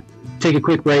take a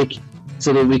quick break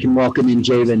so that we can welcome in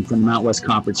Javen from the Mountain West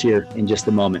Conference here in just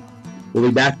a moment. We'll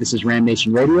be back. This is Ram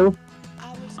Nation Radio.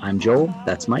 I'm Joel.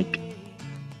 That's Mike.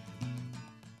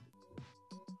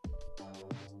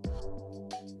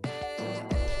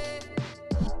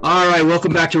 All right,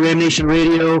 welcome back to Ram Nation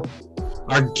Radio.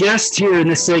 Our guest here in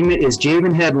this segment is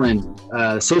Javen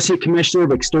Hedlund, Associate Commissioner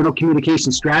of External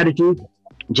Communication Strategy.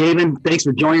 Javen, thanks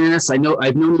for joining us. I know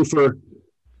I've known you for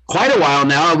quite a while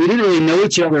now. We didn't really know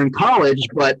each other in college,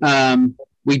 but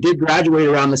we did graduate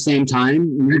around the same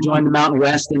time. You joined the Mountain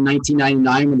West in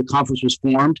 1999 when the conference was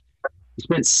formed. You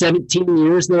spent 17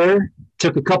 years there,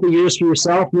 took a couple years for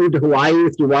yourself, moved to Hawaii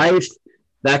with your wife.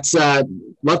 That's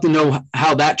love to know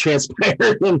how that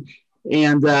transpired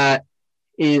and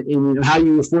how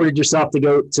you afforded yourself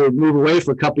to move away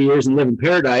for a couple years and live in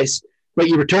paradise. But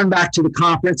you returned back to the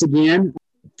conference again.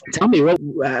 Tell me, what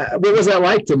was that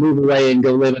like to move away and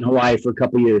go live in Hawaii for a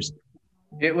couple years?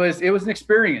 It was an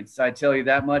experience, I tell you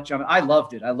that much. I mean, I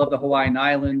loved it. I love the Hawaiian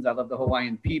Islands. I love the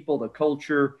Hawaiian people, the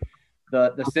culture,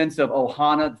 the sense of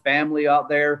ohana, family out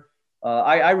there.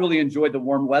 I really enjoyed the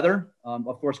warm weather.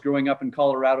 Of course, growing up in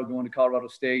Colorado, going to Colorado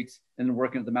State, and then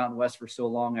working at the Mountain West for so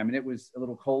long. I mean, it was a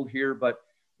little cold here, but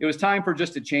it was time for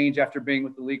just a change after being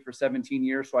with the league for 17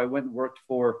 years. So I went and worked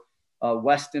for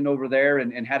Weston over there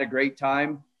and had a great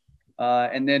time.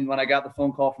 And then when I got the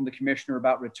phone call from the commissioner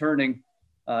about returning,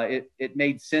 it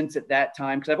made sense at that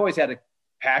time because I've always had a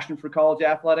passion for college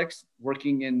athletics.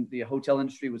 Working in the hotel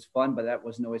industry was fun, but that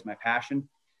wasn't always my passion.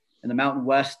 And the Mountain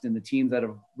West and the teams that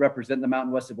have represented the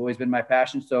Mountain West have always been my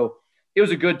passion. So it was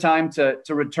a good time to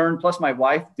return. Plus, my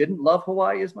wife didn't love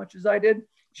Hawaii as much as I did.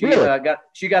 She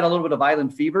got a little bit of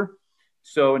island fever.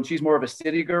 So, and she's more of a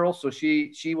city girl. So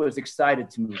she was excited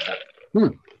to move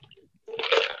back.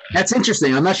 That's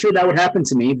interesting. I'm not sure that would happen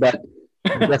to me, but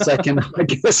I guess I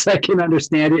can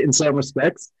understand it in some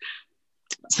respects.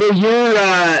 So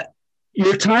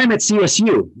your time at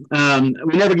CSU,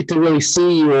 we never get to really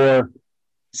see your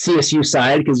CSU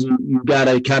side because you got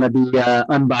to kind of be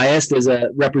unbiased as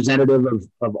a representative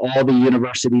of all the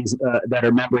universities that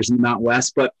are members in the Mountain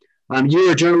West. But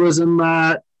you're a journalism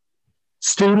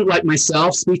student like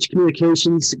myself, speech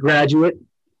communications graduate.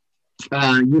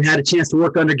 You had a chance to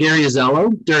work under Gary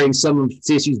Ozello during some of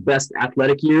CSU's best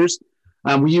athletic years.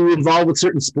 Were you involved with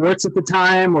certain sports at the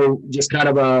time or just kind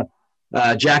of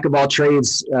a jack of all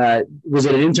trades? Was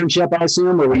it an internship, I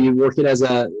assume, or were you working as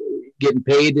getting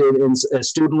paid in a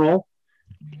student role?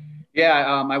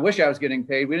 Yeah, I wish I was getting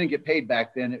paid. We didn't get paid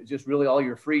back then. It was just really all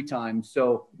your free time.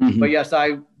 So, But yes,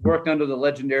 I worked under the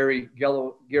legendary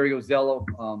Gary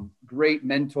Ozello, great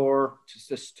mentor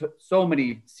to so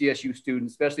many CSU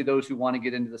students, especially those who want to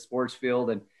get into the sports field.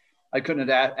 And I couldn't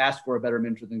have asked for a better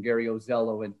mentor than Gary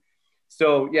Ozello. And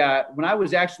so, yeah, when I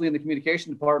was actually in the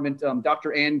communication department,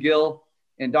 Dr. Ann Gill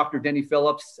and Dr. Denny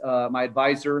Phillips, my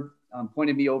advisor,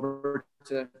 pointed me over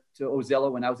to Ozello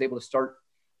when I was able to start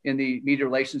in the media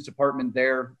relations department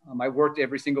there. I worked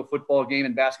every single football game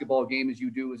and basketball game as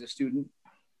you do as a student,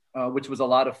 which was a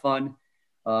lot of fun.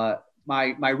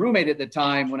 My roommate at the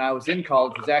time when I was in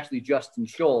college was actually Justin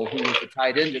Scholl, who was the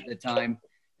tight end at the time.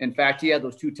 In fact, he had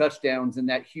those 2 touchdowns in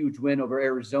that huge win over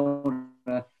Arizona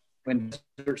when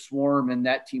Desert Swarm and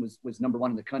that team was number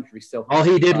 1 in the country. So all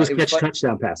he did was catch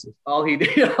touchdown passes. All he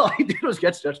did was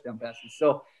catch touchdown passes.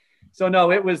 So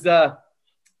no, it was a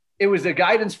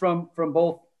guidance from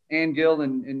both Ann Gill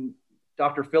and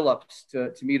Dr. Phillips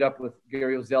to meet up with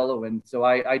Gary Ozello. And so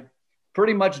I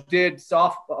pretty much did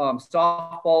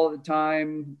softball at the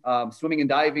time, swimming and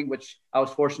diving, which I was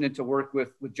fortunate to work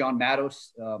with John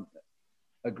Matos,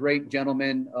 a great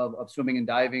gentleman of swimming and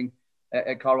diving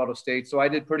at Colorado State. So I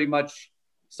did pretty much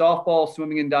softball,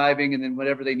 swimming and diving, and then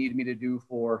whatever they needed me to do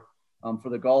for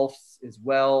the golfs as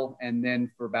well, and then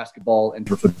for basketball and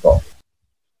for football.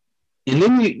 And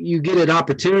then you get an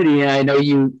opportunity. I know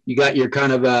you got your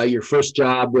kind of your first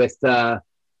job with a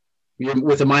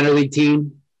minor league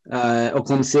team,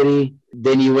 Oklahoma City.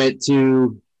 Then you went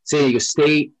to San Diego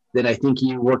State. Then I think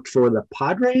you worked for the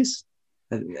Padres.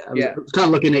 I was kind of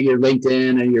looking at your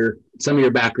LinkedIn and some of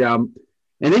your background.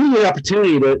 And then you get an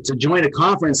opportunity to join a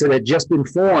conference that had just been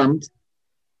formed.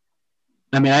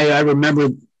 I mean, I remember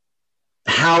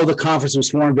how the conference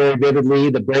was formed very vividly,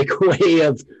 the breakaway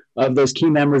of those key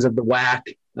members of the WAC,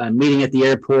 meeting at the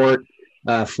airport,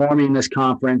 forming this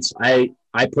conference. I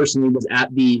personally was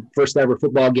at the first ever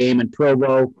football game in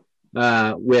Provo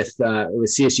with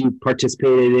CSU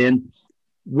participated in.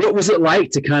 What was it like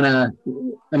to kind of,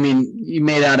 I mean, you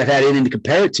may not have had anything to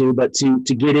compare it to, but to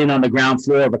get in on the ground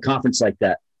floor of a conference like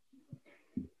that?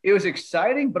 It was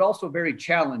exciting, but also very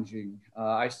challenging.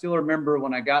 I still remember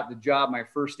when I got the job, my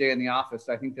first day in the office,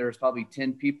 I think there was probably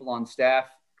 10 people on staff.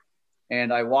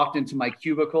 And I walked into my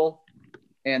cubicle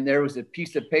and there was a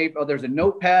piece of paper. There's a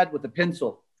notepad with a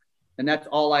pencil. And that's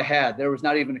all I had. There was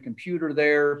not even a computer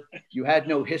there. You had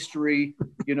no history.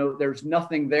 There's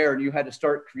nothing there. And you had to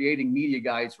start creating media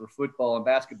guides for football and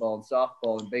basketball and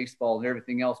softball and baseball and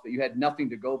everything else. But you had nothing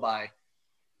to go by.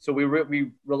 So we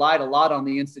relied a lot on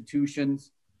the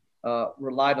institutions.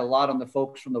 relied a lot on the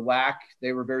folks from the WAC.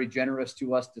 They were very generous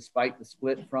to us despite the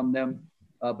split from them,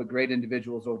 but great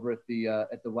individuals over at the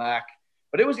WAC.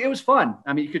 But it was fun.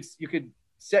 I mean, you could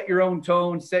set your own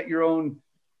tone, set your own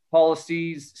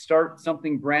policies, start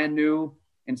something brand new,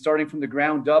 and starting from the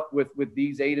ground up with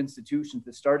these 8 institutions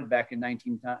that started back in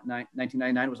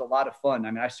 1999 was a lot of fun.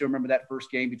 I mean, I still remember that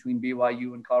first game between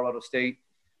BYU and Colorado State.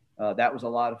 That was a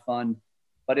lot of fun.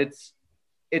 But it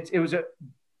was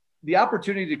the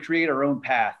opportunity to create our own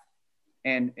path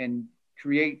and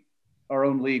create our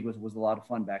own league was a lot of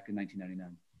fun back in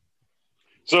 1999.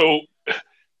 So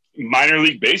minor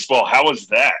league baseball, how was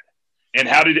that? And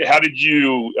how did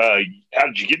you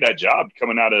get that job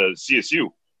coming out of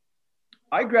CSU?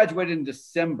 I graduated in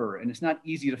December, and it's not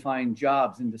easy to find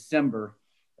jobs in December.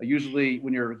 Usually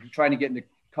when you're trying to get into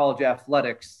college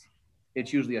athletics,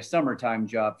 it's usually a summertime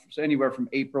job, so anywhere from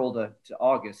April to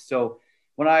August. So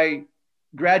when I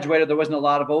graduated, there wasn't a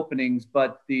lot of openings,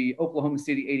 but the Oklahoma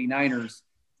City 89ers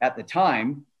at the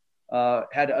time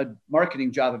had a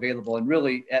marketing job available. And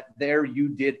really there you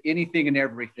did anything and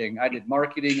everything. I did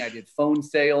marketing. I did phone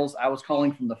sales. I was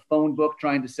calling from the phone book,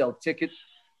 trying to sell ticket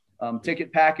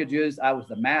packages. I was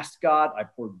the mascot. I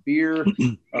poured beer.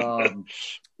 You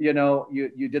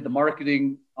did the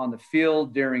marketing on the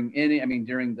field during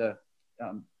the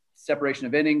separation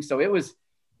of innings. So it was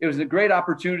a great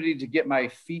opportunity to get my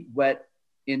feet wet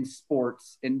in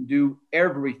sports and do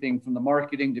everything from the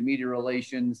marketing to media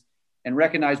relations and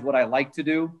recognize what I like to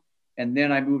do. And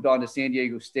then I moved on to San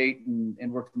Diego State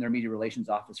and worked in their media relations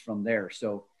office from there.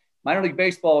 So minor league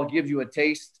baseball gives you a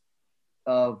taste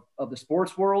of the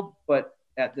sports world, but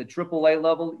at the AAA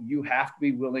level, you have to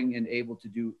be willing and able to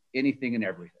do anything and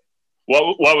everything.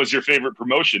 What was your favorite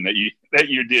promotion that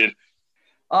you did?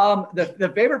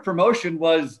 The favorite promotion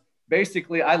was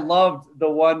basically, I loved the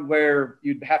one where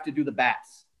you'd have to do the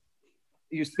bats.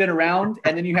 You spin around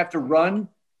and then you have to run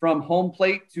from home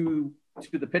plate to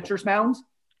the pitcher's mound.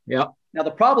 Yeah. Now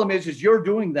the problem is you're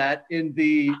doing that in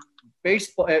the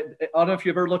baseball. I don't know if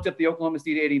you've ever looked at the Oklahoma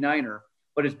City 89er,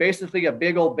 but it's basically a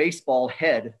big old baseball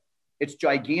head. It's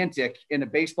gigantic in a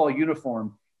baseball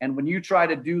uniform. And when you try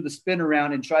to do the spin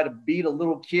around and try to beat a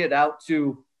little kid out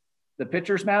to the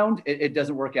pitcher's mound, it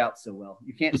doesn't work out so well.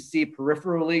 You can't see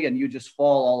peripherally and you just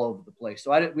fall all over the place.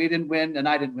 So we didn't win, and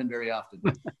I didn't win very often.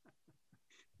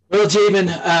 Well,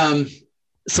 Javen,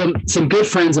 some good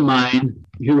friends of mine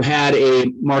who had a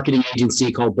marketing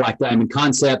agency called Black Diamond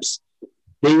Concepts.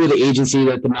 They were the agency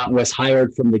that the Mountain West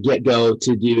hired from the get-go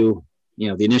to do,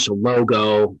 the initial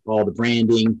logo, all the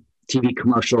branding, TV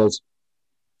commercials,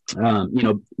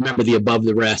 remember the above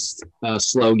the rest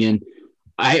slogan.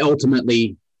 I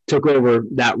ultimately took over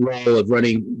that role of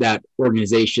running that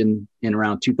organization in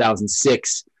around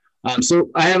 2006. So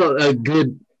I have a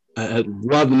good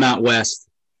love the Mountain West.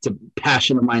 It's a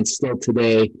passion of mine still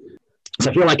today.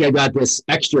 So I feel like I got this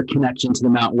extra connection to the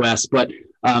Mountain West, but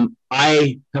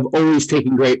I have always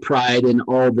taken great pride in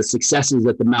all the successes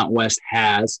that the Mountain West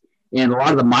has and a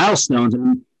lot of the milestones. I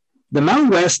mean, the Mountain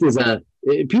West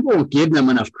people don't give them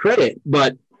enough credit,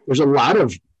 but there's a lot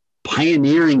of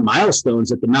pioneering milestones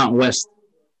that the Mountain West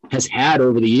has had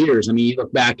over the years. I mean, you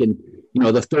look back and,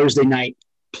 the Thursday night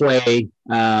play,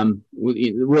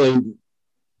 really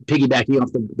piggybacking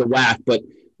off the WAC, but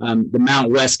the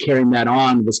Mountain West carrying that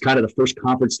on was kind of the first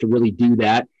conference to really do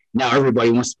that. Now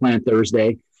everybody wants to play on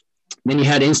Thursday. Then you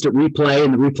had instant replay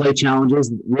and the replay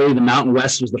challenges. Really, the Mountain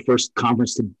West was the first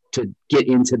conference to get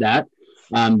into that.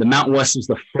 The Mountain West was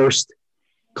the first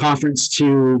conference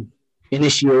to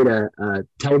initiate a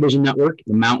television network,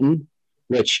 the Mountain,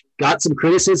 which got some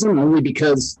criticism only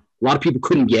because a lot of people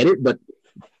couldn't get it. But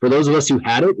for those of us who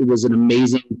had it, it was an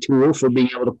amazing tool for being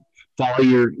able to follow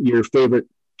your favorite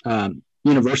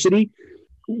university.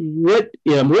 What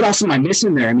else am I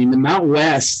missing there? I mean, the Mountain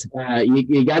West,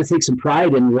 you got to take some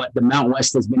pride in what the Mountain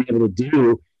West has been able to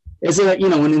do as and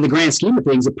in the grand scheme of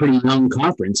things, a pretty young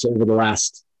conference over the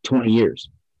last 20 years.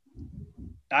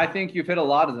 I think you've hit a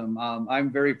lot of them.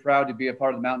 I'm very proud to be a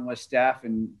part of the Mountain West staff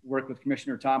and work with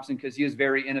Commissioner Thompson because he is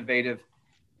very innovative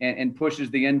and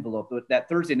pushes the envelope. But that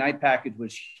Thursday night package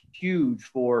was huge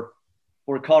for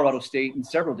Colorado State and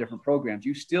several different programs.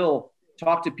 You still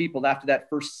talk to people after that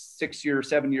first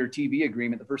 7-year TV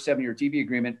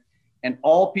agreement, and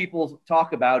all people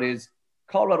talk about is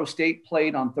Colorado State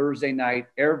played on Thursday night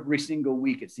every single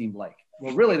week, it seemed like.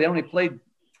 Well, really, they only played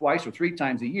twice or three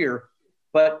times a year,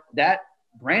 but that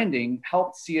branding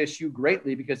helped CSU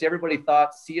greatly because everybody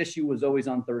thought CSU was always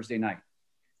on Thursday night.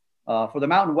 For the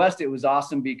Mountain West, it was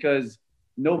awesome because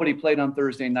nobody played on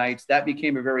Thursday nights. That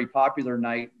became a very popular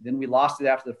night. Then we lost it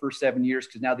after the first 7 years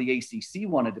because now the ACC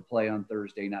wanted to play on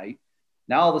Thursday night.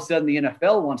 Now, all of a sudden, the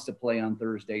NFL wants to play on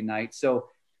Thursday night. So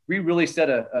we really set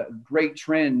a great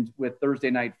trend with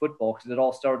Thursday night football because it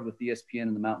all started with ESPN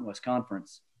and the Mountain West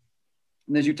Conference.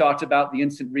 And as you talked about, the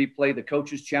instant replay, the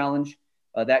Coaches Challenge,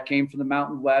 that came from the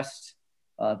Mountain West.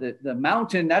 The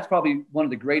Mountain, that's probably one of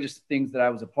the greatest things that I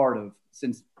was a part of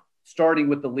since starting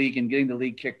with the league and getting the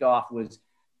league kicked off was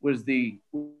the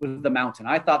Mountain.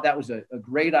 I thought that was a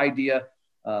great idea.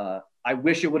 I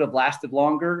wish it would have lasted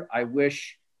longer. I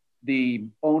wish the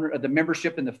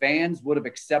membership and the fans would have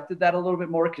accepted that a little bit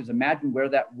more, because imagine where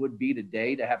that would be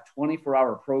today to have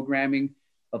 24-hour programming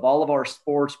of all of our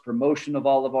sports, promotion of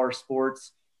all of our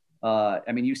sports.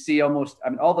 You see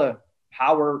all the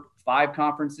Power 5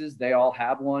 conferences, they all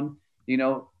have one,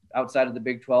 outside of the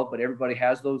Big 12, but everybody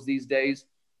has those these days.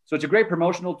 So it's a great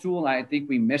promotional tool, and I think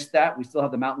we missed that. We still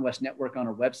have the Mountain West Network on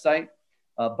our website,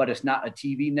 but it's not a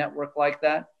TV network like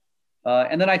that.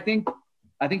 And then I think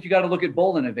you got to look at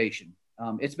bowl innovation.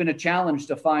 It's been a challenge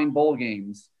to find bowl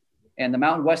games, and the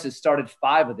Mountain West has started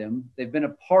 5 of them. They've been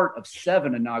a part of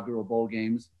 7 inaugural bowl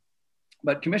games,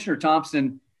 but Commissioner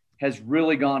Thompson has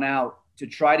really gone out to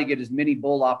try to get as many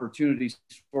bowl opportunities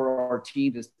for our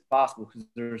teams as possible, because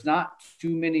there's not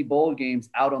too many bowl games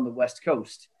out on the West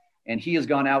Coast. And he has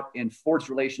gone out and forged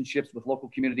relationships with local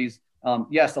communities.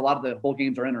 Yes, a lot of the bowl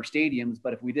games are in our stadiums,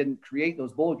 but if we didn't create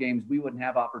those bowl games, we wouldn't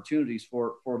have opportunities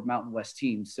for Mountain West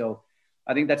teams. So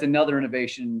I think that's another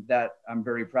innovation that I'm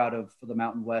very proud of for the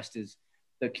Mountain West, is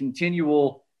the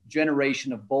continual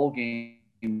generation of bowl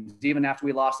games. Even after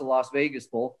we lost the Las Vegas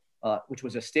Bowl, which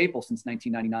was a staple since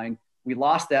 1999, we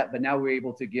lost that, but now we're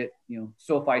able to get,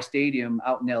 SoFi Stadium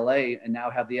out in LA, and now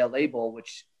have the LA Bowl,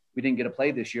 which we didn't get to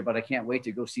play this year, but I can't wait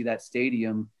to go see that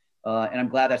stadium. And I'm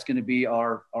glad that's going to be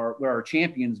where our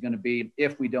champion is going to be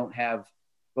if we don't have,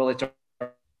 it's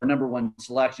our number 1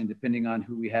 selection, depending on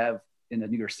who we have in the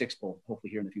New Year's Six Bowl,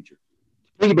 hopefully here in the future.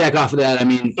 Piggyback off of that,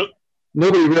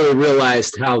 nobody really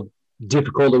realized how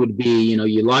difficult it would be.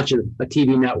 You launch a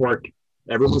TV network,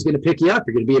 everyone's going to pick you up.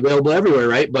 You're going to be available everywhere,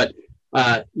 right? But,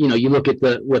 you look at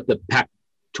what the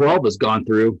Pac-12 has gone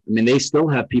through. They still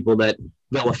have people that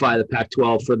vilify the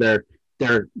Pac-12 for their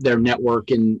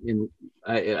network, and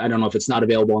I don't know if it's not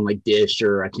available on like Dish,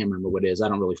 or I can't remember what it is. I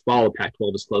don't really follow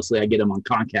Pac-12 as closely. I get them on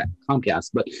Comcast.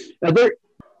 But are there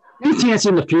any chance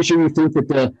in the future you think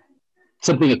that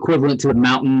something equivalent to the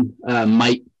Mountain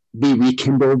might be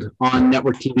rekindled on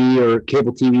network TV or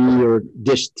cable TV or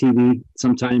Dish TV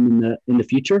sometime in the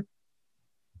future?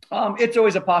 It's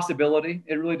always a possibility.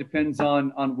 It really depends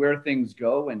on where things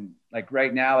go. And like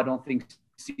right now, I don't think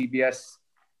CBS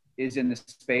is in the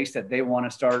space that they want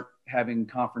to start having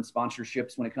conference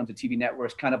sponsorships when it comes to TV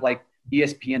networks, kind of like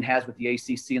ESPN has with the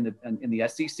ACC and the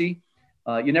SEC.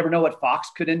 You never know what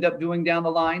Fox could end up doing down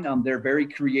the line. They're very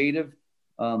creative,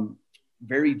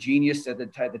 very genius at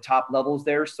the top levels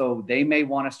there. So they may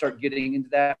want to start getting into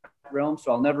that realm.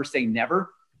 So I'll never say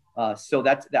never. I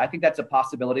think that's a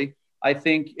possibility. I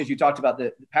think, as you talked about,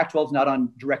 the Pac-12 is not on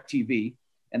DirecTV,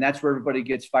 and that's where everybody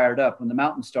gets fired up. When the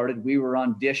Mountain started, we were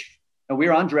on Dish. And we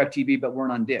were on DirecTV, but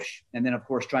weren't on Dish. And then, of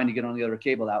course, trying to get on the other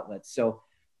cable outlets. So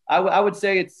I would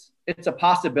say it's a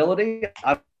possibility.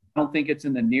 I don't think it's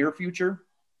in the near future,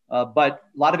 but a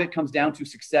lot of it comes down to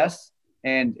success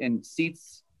and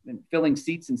seats and filling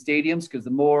seats in stadiums, because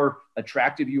the more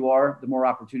attractive you are, the more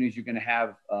opportunities you're going to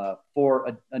have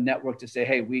for a network to say,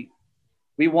 hey, we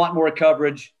want more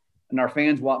coverage, and our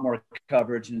fans want more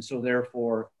coverage. And so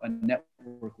therefore a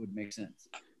network would make sense.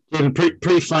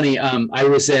 Pretty funny. I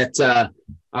was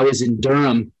in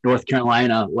Durham, North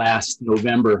Carolina last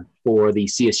November for the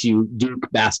CSU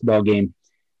Duke basketball game.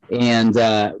 And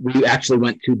we actually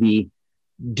went to the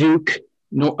Duke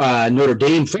Notre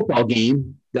Dame football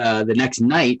game the next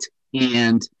night.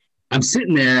 And I'm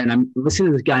sitting there and I'm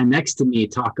listening to this guy next to me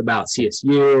talk about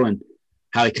CSU and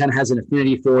how he kind of has an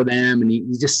affinity for them. And he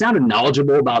just sounded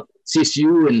knowledgeable about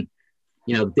CSU, and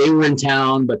they were in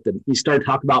town, but he started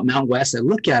talking about Mountain West. I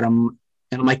look at him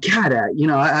and I'm like, God,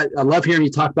 I love hearing you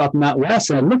talk about the Mountain West.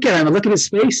 And I look at him, I look at his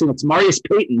face, and it's Marius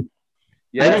Payton.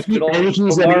 Yeah, I think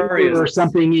he's an or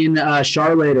something in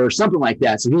Charlotte or something like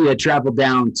that. So he had traveled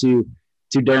down to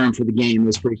Durham for the game. It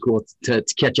was pretty cool to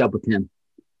catch up with him.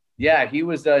 Yeah, he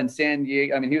was in San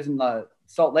Diego. He was in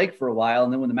Salt Lake for a while.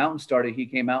 And then when the Mountain started, he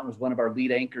came out and was one of our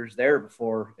lead anchors there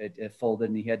before it folded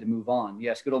and he had to move on.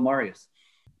 Yes, good old Marius.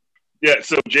 Yeah,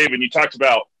 so Javen, you talked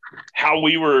about how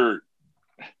we were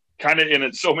kind of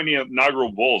in so many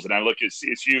inaugural bowls, and I look at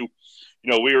CSU.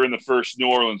 We were in the first New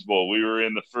Orleans Bowl, we were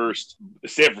in the first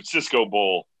San Francisco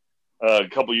Bowl a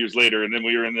couple years later, and then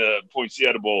we were in the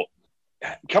Poinciana Bowl.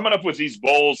 Coming up with these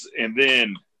bowls and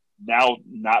then now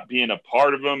not being a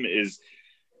part of them, is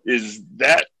Is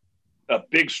that a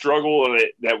big struggle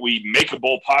that we make a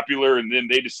bowl popular and then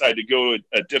they decide to go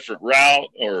a different route?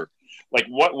 Or like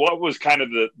what was kind of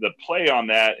the play on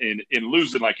that in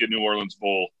losing like a New Orleans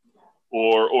Bowl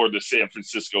or the San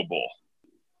Francisco Bowl?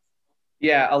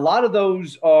 Yeah, a lot of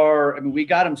those are, I mean, we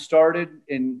got them started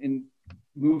and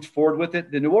moved forward with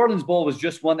it. The New Orleans Bowl was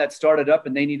just one that started up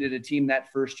and they needed a team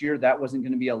that first year. That wasn't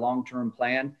going to be a long-term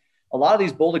plan. A lot of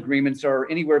these bowl agreements are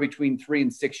anywhere between 3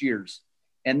 and 6 years.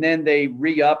 And then they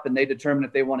re-up and they determine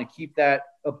if they want to keep that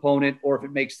opponent or if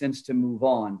it makes sense to move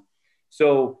on.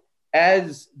 So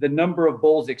as the number of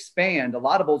bowls expand, a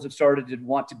lot of bowls have started to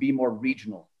want to be more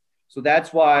regional. So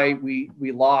that's why we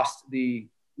lost the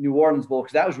New Orleans Bowl,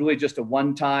 because that was really just a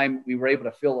one-time. We were able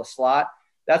to fill a slot.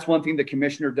 That's one thing the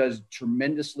commissioner does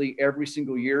tremendously every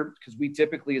single year, because we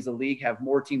typically as a league have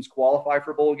more teams qualify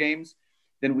for bowl games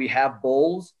than we have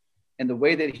bowls. And the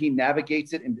way that he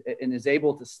navigates it and is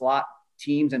able to slot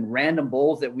teams and random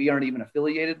bowls that we aren't even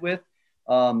affiliated with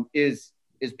is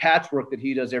patchwork that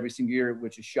he does every single year,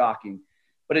 which is shocking.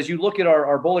 But as you look at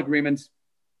our bowl agreements,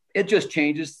 it just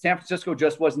changes. San Francisco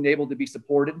just wasn't able to be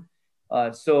supported.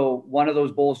 So one of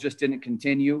those bowls just didn't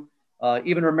continue.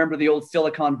 Even remember the old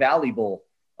Silicon Valley Bowl.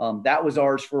 That was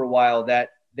ours for a while, that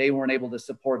they weren't able to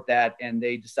support that and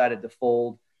they decided to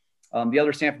fold. The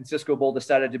other San Francisco Bowl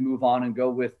decided to move on and go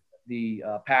with the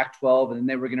Pac-12, and then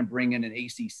they were going to bring in an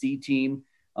ACC team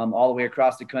all the way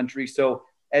across the country. So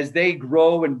as they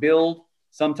grow and build,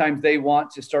 sometimes they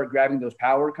want to start grabbing those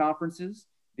power conferences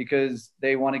because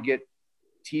they want to get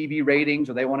TV ratings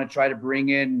or they want to try to bring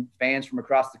in fans from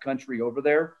across the country over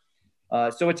there.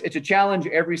 So it's a challenge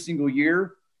every single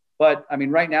year. But, I mean,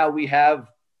 right now we have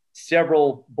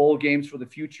several bowl games for the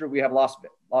future. We have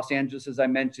Los Angeles, as I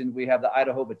mentioned. We have the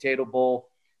Idaho Potato Bowl,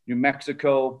 New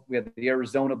Mexico. We have the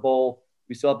Arizona Bowl.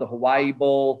 We still have the Hawaii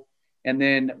Bowl. And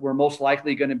then we're most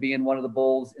likely going to be in one of the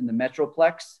bowls in the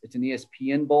Metroplex. It's an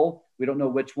ESPN Bowl. We don't know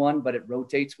which one, but it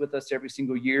rotates with us every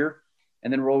single year.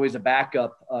 And then we're always a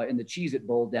backup in the Cheez-It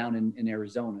Bowl down in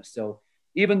Arizona. So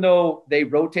even though they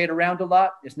rotate around a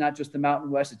lot, it's not just the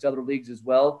Mountain West, it's other leagues as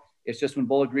well. It's just when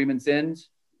bowl agreements end,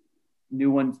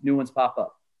 new ones pop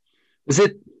up. Was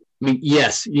it, I mean,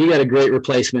 yes, you got a great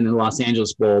replacement in the Los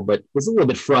Angeles Bowl, but it was a little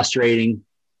bit frustrating,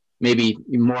 maybe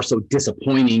more so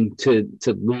disappointing to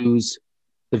lose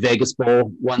the Vegas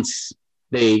Bowl once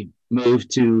they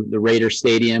moved to the Raiders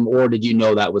Stadium, or did you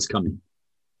know that was coming?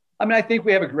 I mean, I think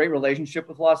we have a great relationship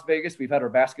with Las Vegas. We've had our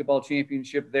basketball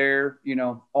championship there,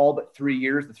 all but 3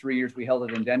 years, the 3 years we held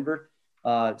it in Denver.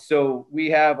 So we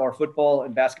have our football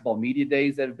and basketball media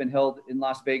days that have been held in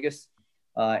Las Vegas.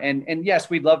 And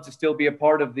yes, we'd love to still be a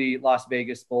part of the Las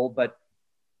Vegas Bowl, but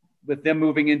with them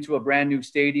moving into a brand new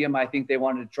stadium, I think they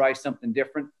wanted to try something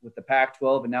different with the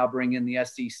Pac-12 and now bring in the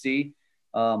SEC.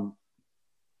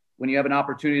 When you have an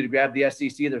opportunity to grab the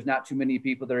SEC, there's not too many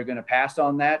people that are going to pass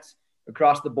on that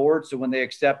across the board. So when they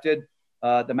accepted,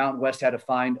 the Mountain West had to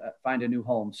find a new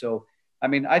home. So, I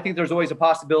mean, I think there's always a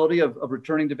possibility of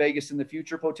returning to Vegas in the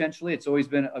future, potentially. It's always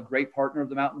been a great partner of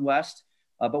the Mountain West,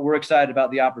 but we're excited about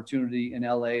the opportunity in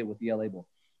LA with the LA Bowl.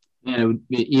 And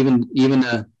even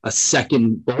a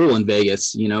second bowl in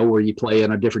Vegas, where you play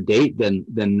on a different date than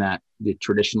the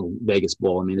traditional Vegas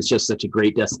Bowl. I mean, it's just such a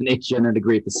great destination and a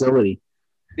great facility.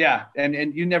 Yeah,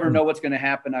 and you never know what's going to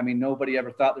happen. I mean, nobody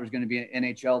ever thought there was going to be an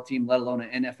NHL team, let alone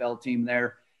an NFL team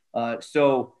there.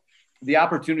 So the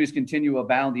opportunities continue to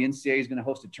abound. The NCAA is going to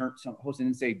host an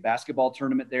NCAA basketball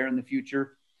tournament there in the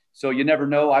future. So you never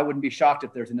know. I wouldn't be shocked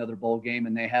if there's another bowl game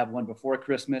and they have one before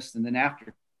Christmas and then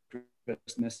after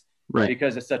Christmas, right?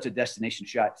 Because it's such a destination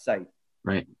site.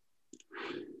 Right.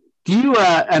 Do you?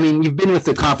 I mean, you've been with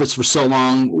the conference for so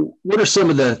long. What are some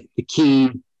of the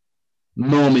key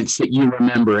moments that you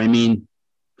remember? I mean,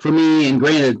 for me, and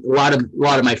granted, a lot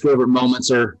of my favorite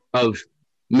moments are of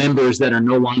members that are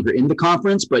no longer in the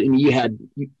conference. But I mean, you had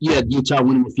Utah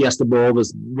winning the Fiesta Bowl. It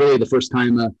was really the first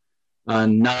time a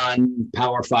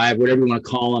non-Power Five, whatever you want to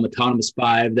call them, autonomous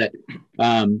five, that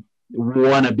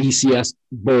won a BCS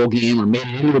bowl game or made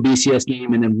it into a BCS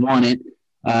game and then won it.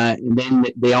 And then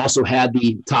they also had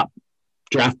the top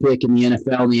draft pick in the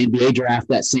NFL and the NBA draft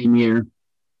that same year.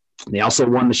 They also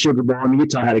won the Sugar Bowl. I mean,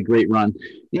 Utah had a great run.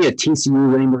 You had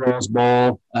TCU winning the Rose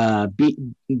Bowl, beat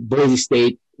Boise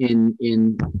State in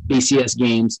BCS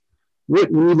games. When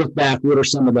you look back, what are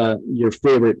some of your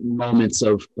favorite moments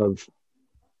of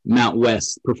Mount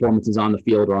West performances on the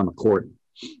field or on the court?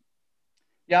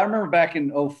 Yeah, I remember back in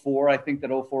 2004, I think that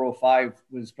 2004-05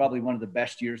 was probably one of the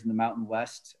best years in the Mountain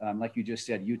West. Like you just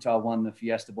said, Utah won the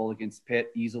Fiesta Bowl against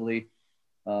Pitt easily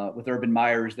with Urban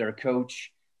Meyer as their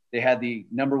coach. They had the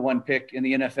number 1 pick in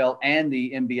the NFL and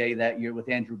the NBA that year with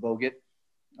Andrew Bogut.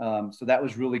 So that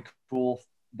was really cool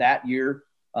that year.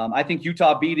 I think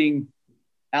Utah beating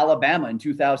Alabama in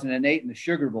 2008 in the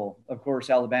Sugar Bowl. Of course,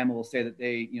 Alabama will say that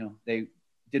they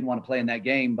didn't want to play in that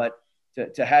game, but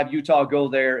to have Utah go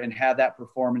there and have that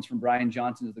performance from Brian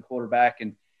Johnson as the quarterback,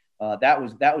 and that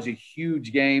was a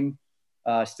huge game.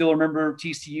 Still remember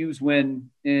TCU's win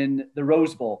in the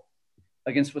Rose Bowl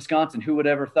against Wisconsin. Who would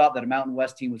ever thought that a Mountain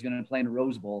West team was going to play in a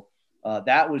Rose Bowl?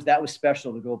 That was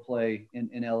special to go play in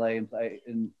LA and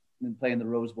play in the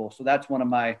Rose Bowl. So that's one of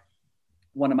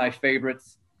my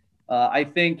favorites. I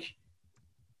think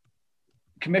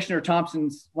Commissioner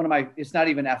Thompson's it's not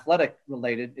even athletic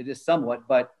related. It is somewhat,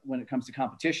 but when it comes to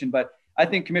competition, but I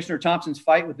think Commissioner Thompson's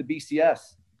fight with the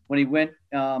BCS when he went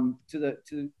to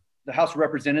the House of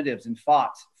Representatives and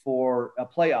fought for a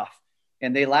playoff,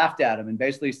 and they laughed at him and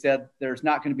basically said, there's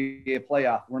not going to be a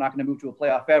playoff. We're not going to move to a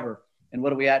playoff ever. And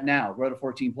what are we at now? We're at a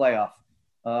 14 playoff.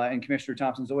 And Commissioner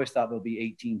Thompson's always thought there'll be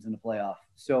 8 teams in the playoff.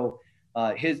 So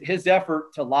his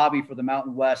effort to lobby for the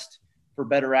Mountain West for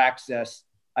better access,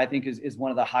 I think is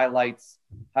one of the highlights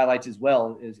as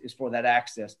well is for that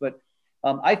access. But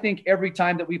I think every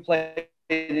time that we play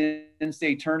in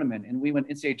NCAA tournament and we win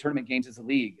NCAA tournament games as a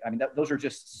league, I mean, those are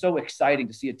just so exciting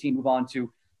to see a team move on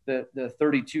to the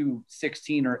 32,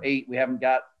 16 or 8. We haven't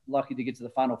got lucky to get to the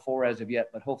Final Four as of yet,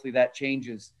 but hopefully that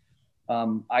changes.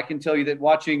 I can tell you that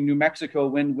watching New Mexico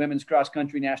win women's cross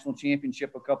country national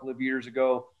championship a couple of years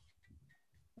ago,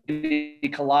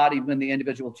 Kaladi win the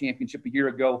individual championship a year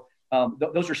ago.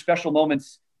 Those are special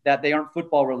moments that they aren't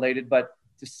football related, but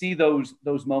to see those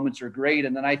moments are great.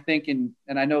 And then I think, and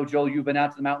I know, Joel, you've been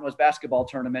out to the Mountain West basketball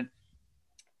tournament.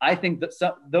 I think that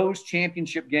those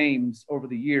championship games over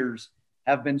the years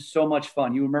have been so much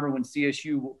fun. You remember when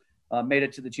CSU made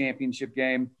it to the championship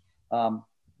game.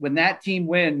 When that team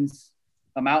wins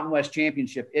a Mountain West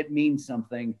championship, it means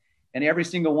something. And every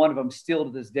single one of them still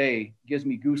to this day gives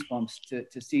me goosebumps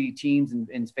to see teams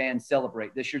and fans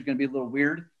celebrate. This year's going to be a little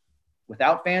weird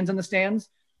without fans in the stands.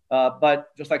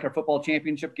 But just like our football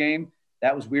championship game,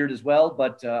 that was weird as well.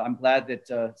 But I'm glad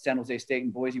that San Jose State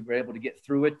and Boise were able to get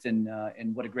through it.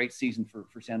 And what a great season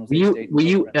for San Jose State. Will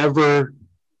you ever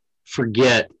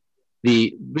forget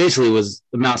basically was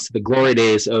amounts to the glory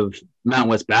days of Mountain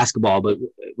West basketball, but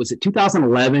was it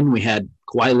 2011? We had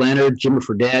Kawhi Leonard, Jimmy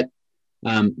Fredette.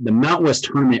 The Mountain West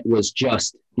tournament was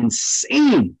just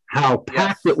insane how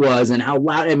packed it was and how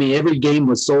loud. I mean, every game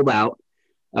was sold out.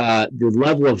 The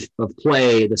level of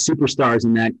play, the superstars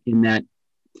in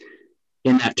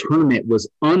that tournament was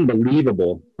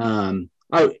unbelievable. And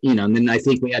then I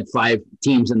think we had 5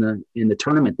 teams in the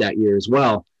tournament that year as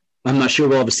well. I'm not sure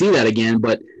we'll ever see that again,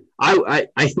 but I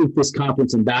think this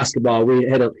conference in basketball, we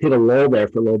hit a lull there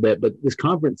for a little bit, but this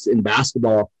conference in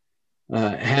basketball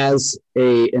has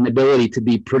an ability to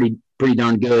be pretty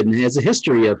darn good and has a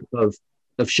history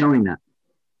of showing that.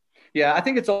 Yeah, I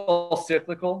think it's all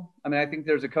cyclical. I mean, I think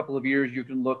there's a couple of years you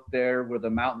can look there where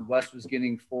the Mountain West was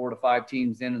getting 4 to 5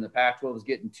 teams in and the Pac-12 was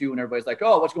getting 2, and everybody's like,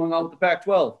 oh, what's going on with the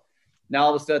Pac-12? Now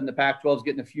all of a sudden the Pac-12 is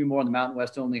getting a few more and the Mountain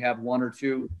West only have 1 or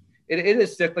 2. It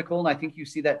is cyclical, and I think you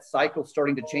see that cycle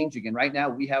starting to change again. Right now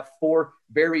we have 4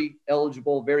 very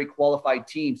eligible, very qualified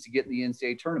teams to get in the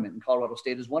NCAA tournament, and Colorado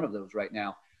State is one of those right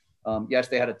now. Yes,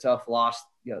 they had a tough loss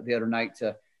the other night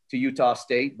to Utah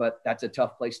State, but that's a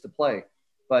tough place to play.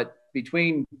 But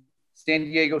between San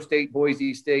Diego State,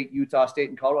 Boise State, Utah State,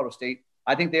 and Colorado State,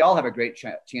 I think they all have a great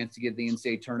chance to get the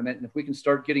NCAA tournament. And if we can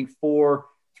start getting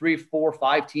 3, 4,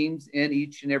 5 teams in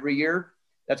each and every year,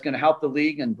 that's going to help the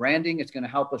league and branding. It's going to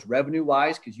help us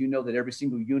revenue-wise because you know that every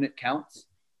single unit counts.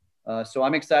 So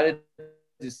I'm excited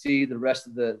to see the rest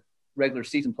of the regular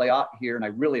season play out here, and I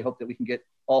really hope that we can get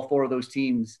all 4 of those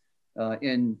teams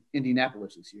in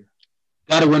Indianapolis this year.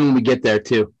 Got to win when we get there,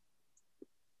 too.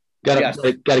 Got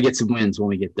to get some wins when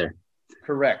we get there.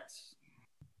 Correct.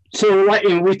 So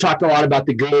we've talked a lot about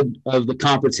the good of the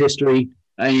conference history,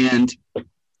 and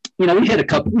we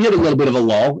had a little bit of a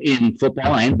lull in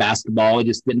football and basketball. We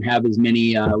just didn't have as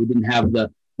many. We didn't have the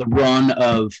run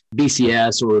of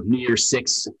BCS or New Year's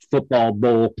Six football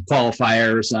bowl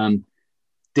qualifiers.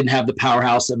 Didn't have the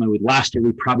powerhouse. I mean, last year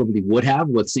we probably would have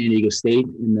with San Diego State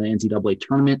in the NCAA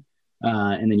tournament,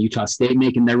 and then Utah State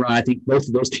making their run. I think both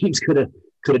of those teams could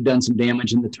have done some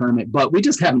damage in the tournament, but we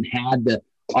just haven't had the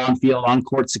on-field,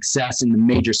 on-court success in the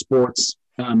major sports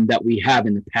that we have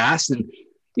in the past. And,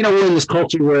 we're in this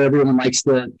culture where everyone likes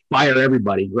to fire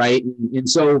everybody, right? And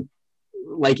so,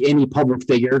 like any public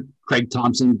figure, Craig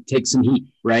Thompson takes some heat,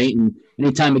 right? And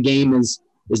anytime a game is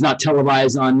not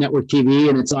televised on network TV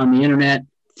and it's on the internet,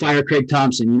 fire Craig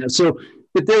Thompson, So,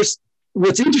 but there's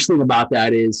what's interesting about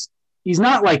that is he's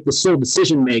not like the sole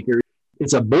decision maker.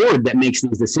 It's a board that makes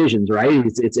these decisions, right?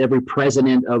 It's every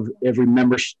president of every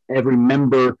member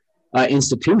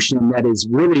institution that is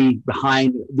really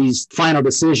behind these final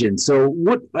decisions. So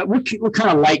what kind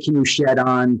of light can you shed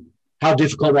on how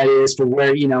difficult that is for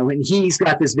where, and he's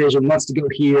got this vision, wants to go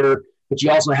here, but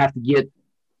you also have to get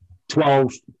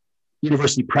 12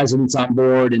 university presidents on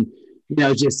board and,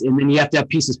 and then you have to have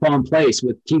pieces fall in place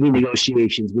with TV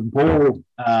negotiations, with bowl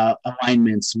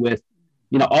alignments, with,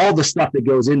 all the stuff that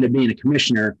goes into being a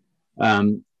commissioner.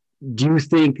 Do you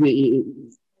think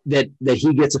that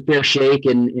he gets a fair shake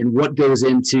and what goes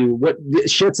into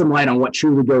shed some light on what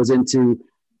truly goes into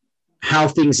how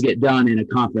things get done in a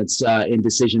conference in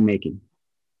decision making?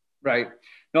 Right.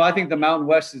 No, I think the Mountain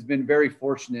West has been very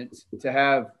fortunate to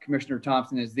have Commissioner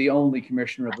Thompson as the only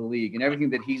commissioner of the league, and everything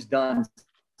that he's done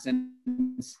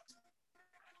since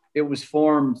it was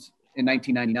formed in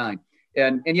 1999.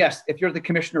 And yes, if you're the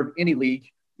commissioner of any league,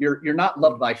 you're not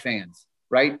loved by fans,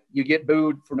 right? You get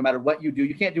booed for no matter what you do.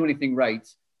 You can't do anything right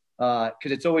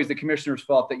because it's always the commissioner's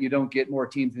fault that you don't get more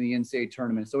teams in the NCAA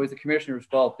tournament. It's always the commissioner's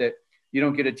fault that you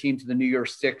don't get a team to the New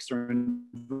Year's Six or in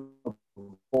a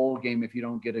bowl game if you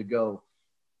don't get a go.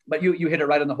 But you hit it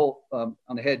right on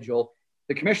the head, Joel.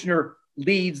 The commissioner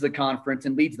leads the conference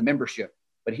and leads the membership,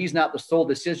 but he's not the sole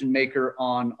decision maker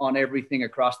on everything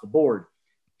across the board.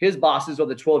 His bosses are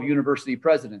the 12 university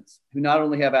presidents who not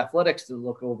only have athletics to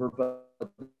look over, but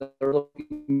they're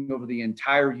looking over the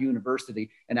entire university.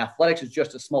 And athletics is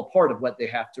just a small part of what they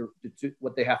have to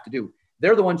do.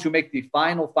 They're the ones who make the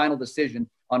final decision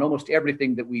on almost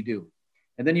everything that we do.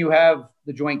 And then you have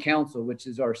the Joint Council, which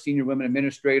is our senior women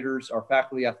administrators, our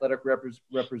faculty athletic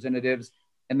representatives,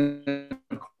 and then,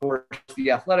 of course, the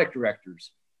athletic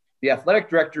directors. The athletic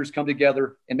directors come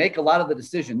together and make a lot of the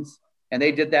decisions. And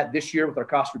they did that this year with our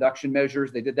cost reduction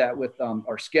measures. They did that with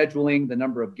our scheduling, the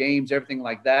number of games, everything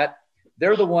like that.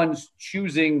 They're the ones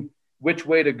choosing which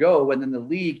way to go, and then the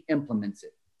league implements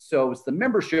it. So it's the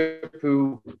membership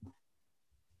who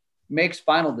makes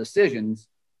final decisions.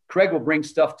 Craig will bring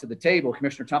stuff to the table.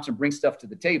 Commissioner Thompson brings stuff to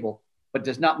the table, but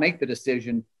does not make the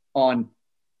decision on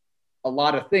a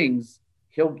lot of things.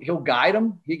 He'll guide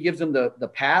them. He gives them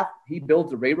the path. He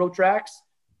builds the railroad tracks.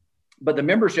 But the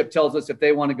membership tells us if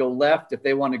they want to go left, if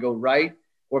they want to go right,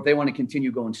 or if they want to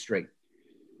continue going straight.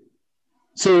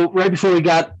 So right before we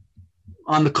got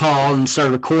on the call and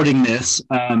started recording this,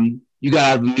 you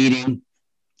got out of a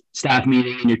staff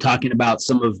meeting, and you're talking about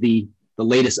some of the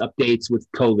latest updates with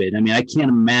COVID. I mean, I can't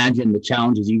imagine the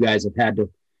challenges you guys have had to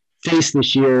face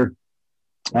this year.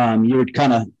 You're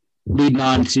kind of leading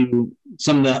on to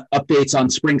some of the updates on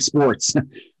spring sports.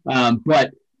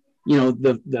 But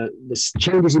the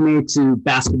changes you made to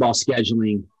basketball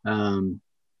scheduling, and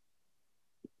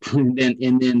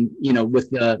then with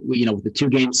the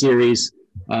 2-game series,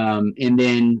 and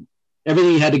then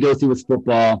everything you had to go through with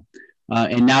football,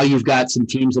 and now you've got some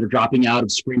teams that are dropping out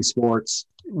of spring sports.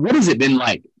 What has it been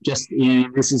like? Just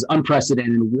this is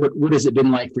unprecedented. What has it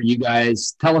been like for you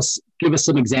guys? Give us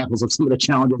some examples of some of the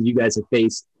challenges you guys have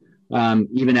faced,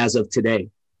 even as of today.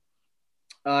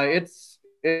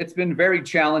 It's been very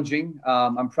challenging.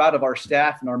 I'm proud of our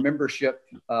staff and our membership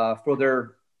for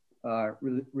their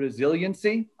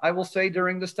resiliency, I will say,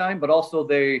 during this time, but also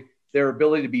their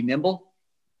ability to be nimble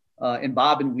and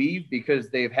bob and weave, because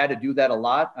they've had to do that a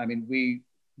lot. I mean, we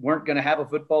weren't going to have a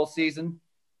football season,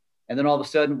 and then all of a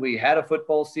sudden we had a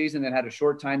football season and had a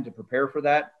short time to prepare for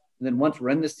that. And then once we're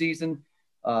in the season,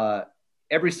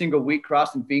 every single week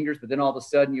crossing fingers, but then all of a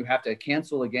sudden you have to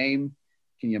cancel a game.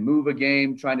 Can you move a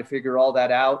game? Trying to figure all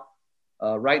that out.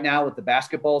 Right now with the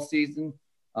basketball season,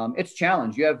 it's a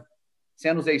challenge. You have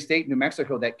San Jose State, New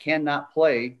Mexico that cannot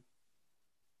play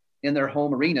in their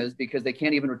home arenas because they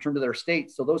can't even return to their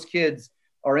states. So those kids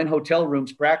are in hotel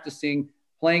rooms practicing,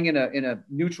 playing in a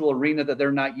neutral arena that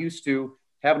they're not used to,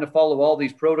 having to follow all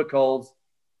these protocols.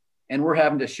 And we're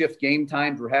having to shift game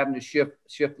times. We're having to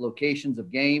shift locations of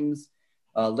games.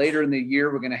 Later in the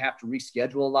year, we're going to have to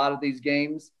reschedule a lot of these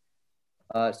games.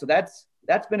 So that's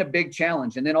been a big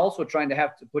challenge. And then also trying to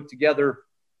have to put together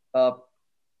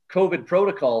COVID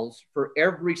protocols for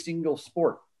every single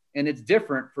sport. And it's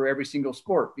different for every single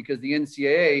sport because the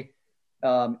NCAA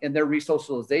and their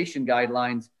resocialization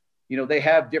guidelines, they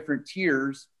have different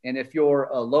tiers. And if you're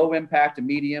a low impact, a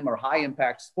medium, or high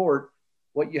impact sport,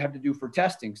 what you have to do for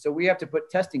testing. So we have to put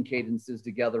testing cadences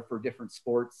together for different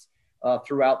sports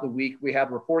throughout the week. We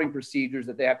have reporting procedures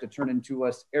that they have to turn into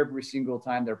us every single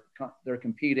time they're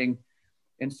competing.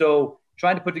 And so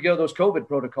trying to put together those COVID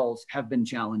protocols have been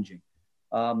challenging.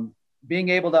 Being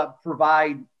able to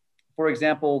provide, for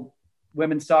example,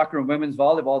 women's soccer and women's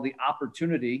volleyball the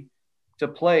opportunity to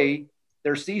play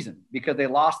their season because they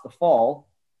lost the fall.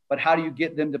 But how do you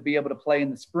get them to be able to play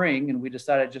in the spring? And we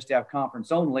decided just to have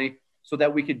conference only so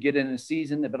that we could get in a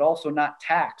season, but also not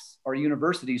tax our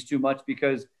universities too much,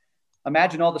 because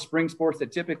imagine all the spring sports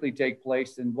that typically take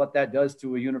place and what that does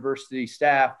to a university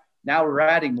staff. Now we're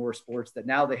adding more sports that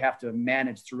now they have to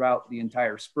manage throughout the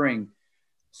entire spring.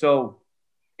 So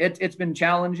it's been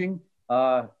challenging.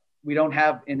 We don't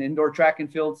have an indoor track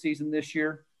and field season this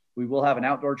year. We will have an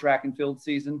outdoor track and field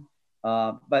season.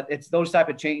 But it's those type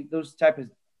of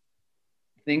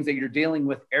things that you're dealing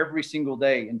with every single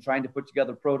day and trying to put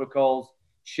together protocols,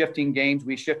 shifting games.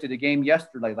 We shifted a game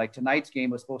yesterday. Like tonight's game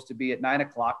was supposed to be at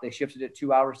 9:00. They shifted it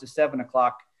 2 hours to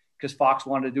 7:00 because Fox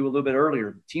wanted to do a little bit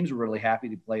earlier. Teams were really happy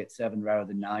to play at 7 rather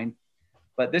than 9.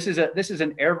 But this is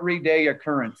an everyday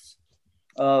occurrence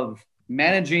of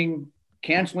managing,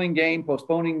 canceling game,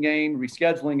 postponing game,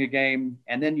 rescheduling a game.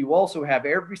 And then you also have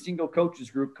every single coaches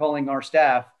group calling our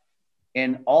staff.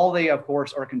 And all they, of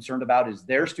course, are concerned about is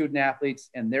their student athletes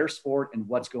and their sport and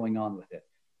what's going on with it.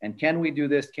 And can we do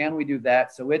this? Can we do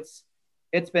that? So it's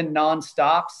been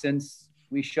nonstop since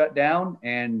we shut down.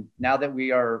 And now that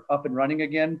we are up and running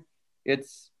again,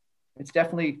 it's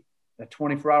definitely a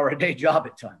 24-hour-a-day job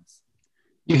at times.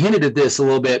 You hinted at this a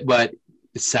little bit, but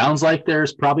it sounds like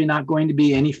there's probably not going to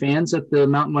be any fans at the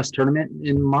Mountain West tournament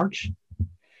in March.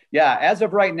 Yeah, as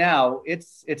of right now,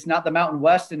 it's not the Mountain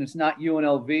West and it's not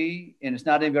UNLV and it's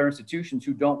not any of our institutions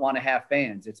who don't want to have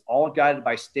fans. It's all guided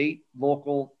by state,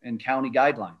 local, and county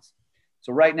guidelines.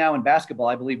 So right now in basketball,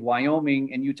 I believe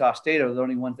Wyoming and Utah State are the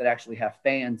only ones that actually have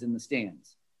fans in the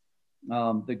stands.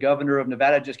 The governor of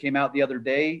Nevada just came out the other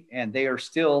day and they are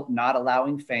still not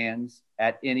allowing fans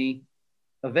at any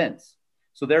events.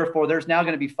 So therefore, there's now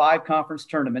going to be 5 conference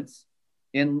tournaments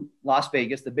in Las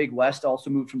Vegas. The Big West also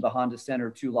moved from the Honda Center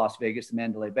to Las Vegas and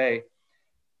Mandalay Bay.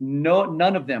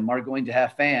 None of them are going to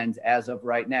have fans as of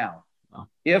right now. Wow.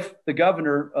 If the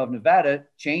governor of Nevada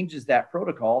changes that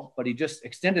protocol, but he just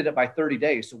extended it by 30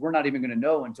 days. So we're not even going to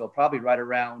know until probably right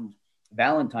around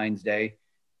Valentine's Day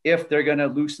if they're going to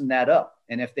loosen that up.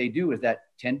 And if they do, is that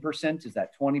 10%? Is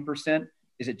that 20%?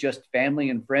 Is it just family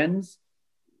and friends?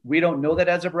 We don't know that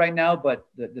as of right now, but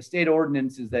the state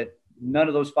ordinance is that none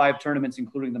of those 5 tournaments,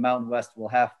 including the Mountain West, will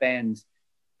have fans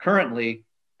currently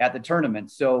at the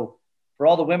tournament. So for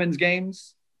all the women's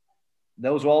games,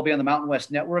 those will all be on the Mountain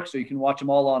West Network, so you can watch them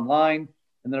all online.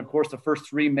 And then, of course, the first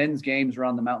 3 men's games are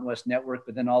on the Mountain West Network,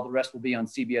 but then all the rest will be on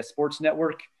CBS Sports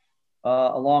Network,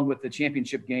 along with the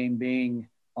championship game being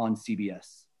on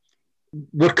CBS.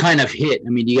 What kind of hit? I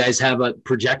mean, do you guys have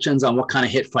projections on what kind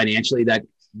of hit financially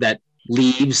that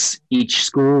leaves each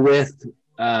school with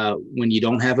when you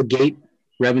don't have a get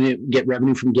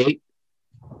revenue from gate?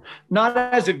 Not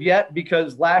as of yet,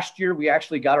 because last year we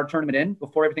actually got our tournament in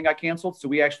before everything got canceled. So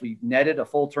we actually netted a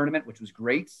full tournament, which was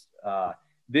great.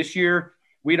 This year,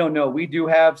 we don't know. We do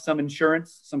have some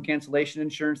insurance, some cancellation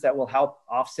insurance that will help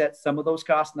offset some of those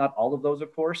costs. Not all of those,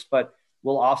 of course, but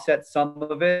will offset some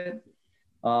of it.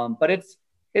 But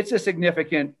it's a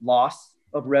significant loss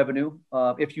of revenue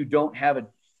if you don't have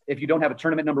a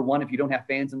tournament, number one, if you don't have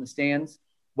fans in the stands.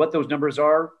 What those numbers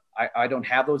are, I don't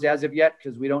have those as of yet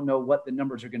because we don't know what the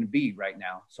numbers are going to be right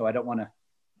now. So I don't want to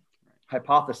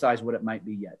hypothesize what it might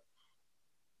be yet.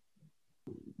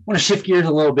 I want to shift gears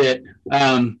a little bit.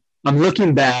 I'm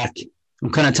looking back. I'm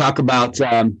going to talk about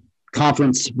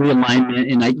conference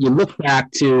realignment. And you look back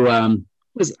to,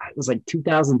 it was like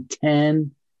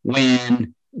 2010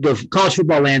 when the college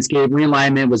football landscape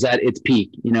realignment was at its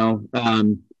peak.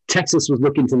 Texas was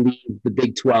looking to leave the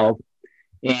Big 12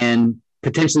 and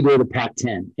potentially go to the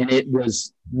Pac-10. And it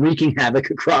was wreaking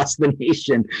havoc across the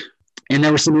nation. And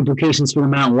there were some implications for the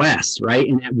Mountain West, right?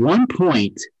 And at one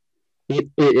point, it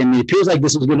appears like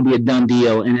this was going to be a done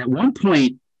deal. And at one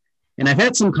point, and I've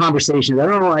had some conversations,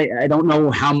 I don't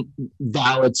know how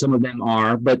valid some of them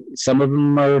are, but some of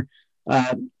them are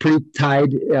pretty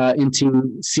tied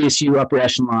into CSU upper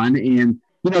echelon. And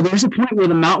there was a point where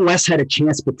the Mountain West had a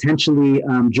chance to potentially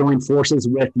join forces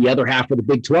with the other half of the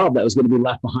Big 12 that was going to be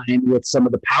left behind with some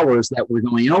of the powers that were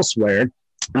going elsewhere,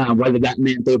 whether that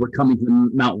meant they were coming to the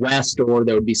Mountain West or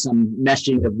there would be some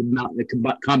meshing of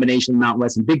the combination of Mountain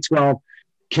West and Big 12.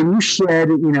 Can you shed,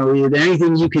 is there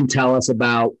anything you can tell us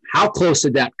about how close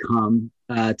did that come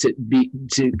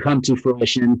to come to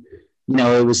fruition?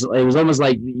 It was almost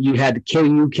like you had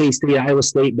KU, K-State, Iowa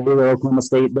State, Baylor, Oklahoma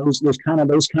State, those kind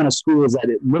of schools that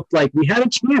it looked like we had a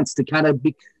chance to kind of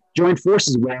join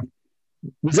forces with.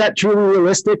 Was that truly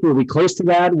realistic? Were we close to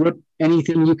that?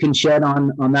 Anything you can shed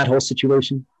on that whole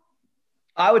situation?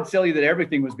 I would tell you that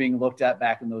everything was being looked at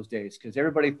back in those days, because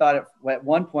everybody thought at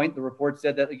one point, the report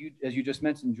said that, as you just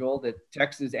mentioned, Joel, that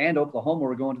Texas and Oklahoma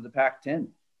were going to the Pac-10.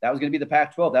 That was going to be the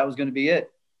Pac-12. That was going to be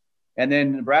it. And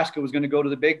then Nebraska was going to go to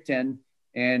the Big Ten,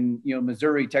 and, you know,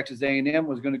 Missouri, Texas A&M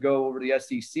was going to go over to the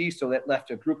SEC. So that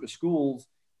left a group of schools.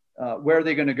 Where are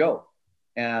they going to go?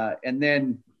 And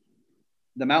then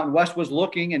the Mountain West was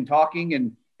looking and talking,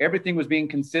 and everything was being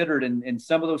considered. And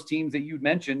some of those teams that you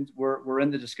mentioned were in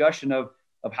the discussion of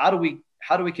how do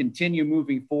we continue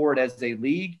moving forward as a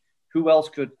league? Who else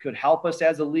could help us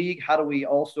as a league? How do we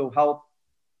also help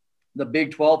the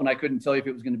Big 12? And I couldn't tell you if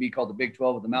it was going to be called the Big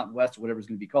 12 or the Mountain West or whatever it's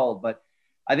going to be called. But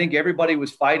I think everybody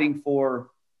was fighting for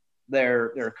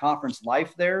their conference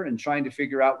life there and trying to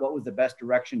figure out what was the best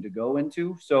direction to go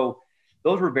into. So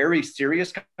those were very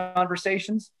serious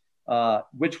conversations.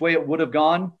 Which way it would have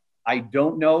gone, I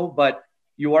don't know. But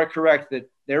you are correct that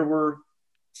there were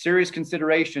serious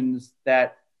considerations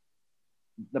that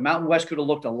the Mountain West could have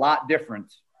looked a lot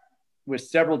different with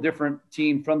several different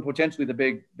teams from potentially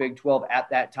the Big 12 at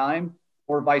that time,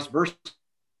 or vice versa.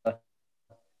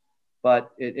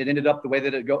 But it ended up the way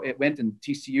that it went, and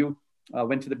TCU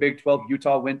went to the Big 12.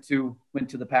 Utah went to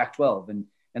the Pac-12,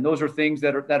 and those are things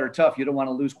that are tough. You don't want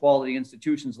to lose quality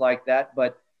institutions like that.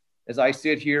 But as I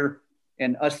sit here,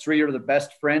 and us three are the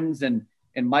best friends, and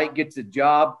Mike gets a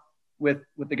job with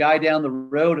the guy down the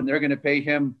road, and they're going to pay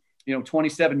him, you know,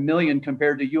 $27 million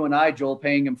compared to you and I, Joel,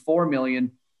 paying him $4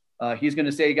 million. He's going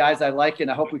to say, guys, I like it,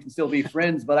 and I hope we can still be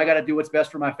friends, but I got to do what's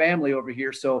best for my family over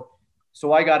here. So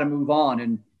I got to move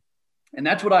on. And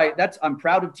that's I'm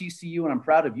proud of TCU, and I'm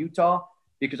proud of Utah,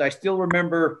 because I still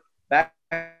remember back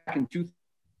in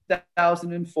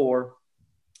 2004,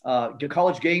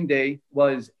 College Game Day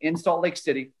was in Salt Lake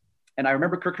City. And I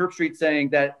remember Kirk Herbstreit saying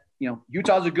that, you know,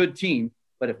 Utah's a good team,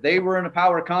 but if they were in a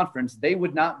power conference, they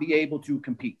would not be able to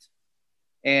compete.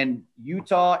 And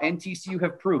Utah and TCU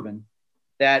have proven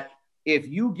that if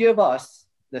you give us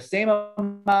the same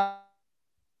amount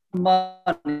of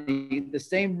money, the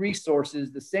same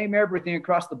resources, the same everything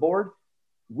across the board,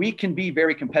 we can be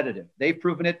very competitive. They've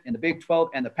proven it in the Big 12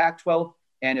 and the Pac-12.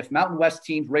 And if Mountain West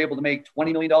teams were able to make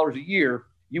 $20 million a year,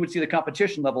 you would see the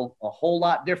competition level a whole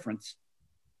lot different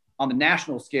on the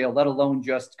national scale, let alone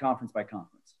just conference by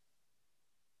conference.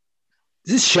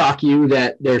 Does this shock you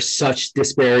that there's such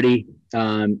disparity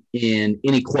in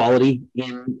inequality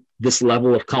in this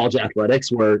level of college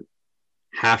athletics, where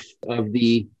half of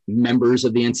the members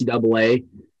of the NCAA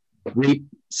reap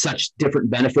such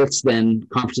different benefits than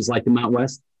conferences like the Mountain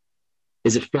West?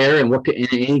 Is it fair, and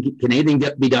can anything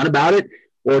be done about it,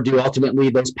 or do ultimately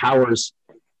those powers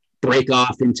break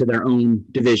off into their own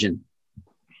division?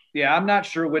 Yeah, I'm not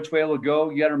sure which way it'll go.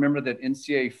 You got to remember that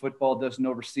NCAA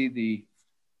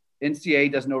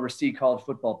doesn't oversee college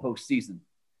football postseason.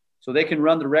 So they can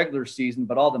run the regular season,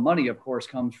 but all the money, of course,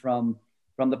 comes from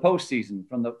the postseason,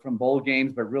 from bowl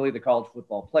games, but really the college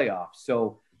football playoffs.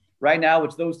 So right now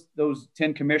it's those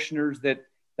 10 commissioners that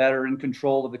are in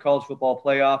control of the college football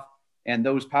playoff, and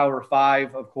those Power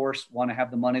Five, of course, want to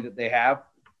have the money that they have.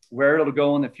 Where it'll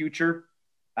go in the future,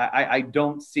 I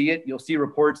don't see it. You'll see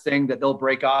reports saying that they'll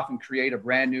break off and create a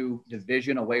brand new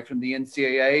division away from the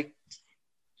NCAA.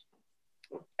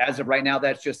 As of right now,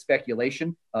 that's just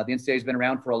speculation. The NCAA has been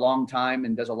around for a long time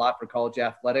and does a lot for college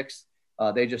athletics.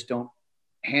 They just don't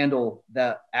handle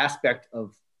that aspect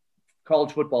of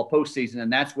college football postseason,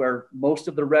 and that's where most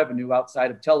of the revenue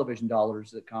outside of television dollars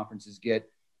that conferences get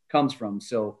comes from.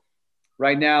 So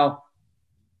right now,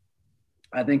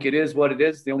 I think it is what it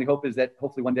is. The only hope is that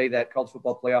hopefully one day that college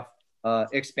football playoff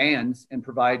expands and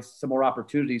provides some more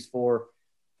opportunities for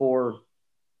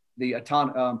the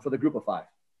group of five.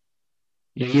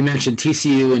 Yeah, you mentioned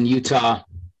TCU and Utah,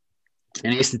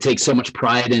 and I used to take so much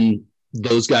pride in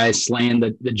those guys slaying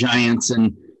the Giants,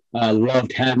 and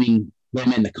loved having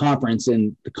them in the conference.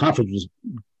 And the conference was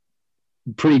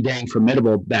pretty dang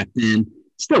formidable back then.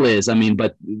 Still is. I mean,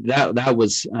 but that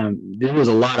was there was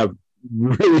a lot of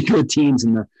really good teams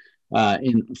in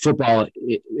football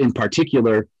in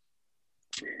particular.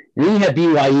 And then you have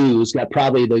BYU, who's got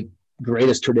probably the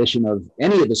greatest tradition of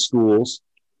any of the schools.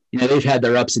 You know, they've had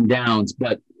their ups and downs,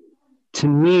 but to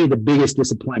me, the biggest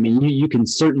disappointment, you can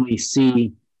certainly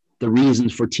see the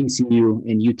reasons for TCU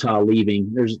and Utah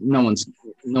leaving. There's no one's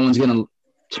going to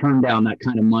turn down that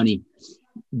kind of money,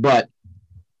 but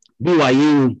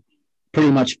BYU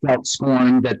pretty much felt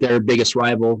scorned that their biggest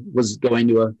rival was going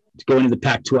to the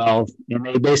Pac-12, and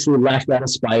they basically left out of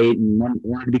spite and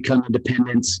wanted to become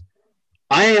independents.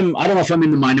 I don't know if I'm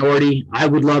in the minority. I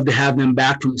would love to have them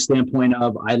back from the standpoint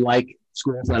of I like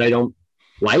schools that I don't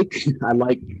like. I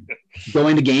like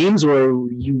going to games where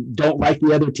you don't like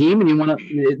the other team and you want to,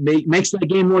 it makes that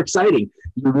game more exciting.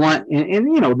 You want,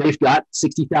 and you know, they've got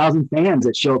 60,000 fans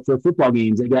that show up for football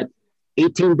games. They got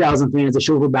 18,000 fans that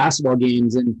show up for basketball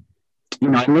games. And, you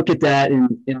know, I look at that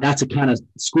and that's a kind of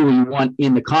school you want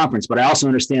in the conference, but I also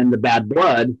understand the bad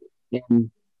blood.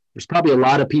 And there's probably a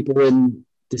lot of people in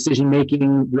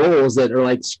decision-making roles that are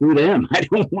like, screw them. I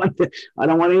don't want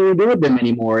anything to do with them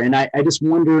anymore. And I just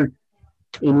wonder,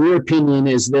 in your opinion,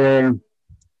 is there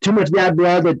too much bad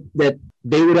blood that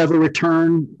they would ever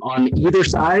return on either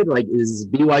side? Like, is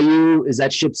BYU, is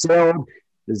that ship sailed?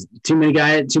 Is too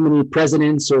many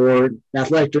presidents or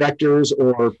athletic directors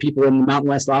or people in the Mountain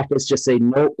West office just say,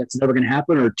 nope, that's never going to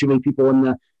happen? Or too many people in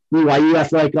the BYU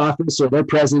athletic office or their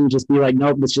president just be like,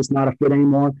 nope, it's just not a fit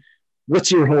anymore?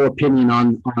 What's your whole opinion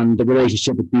on the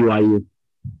relationship with BYU?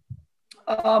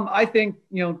 I think,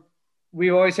 you know, we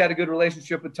always had a good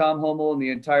relationship with Tom Hummel and the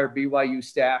entire BYU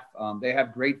staff. They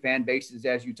have great fan bases,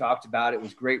 as you talked about. It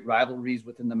was great rivalries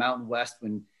within the Mountain West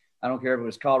when, I don't care if it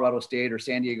was Colorado State or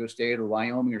San Diego State or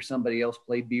Wyoming or somebody else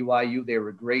played BYU. They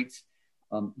were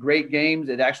great games.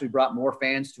 It actually brought more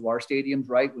fans to our stadiums,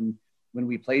 right, when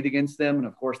we played against them. And,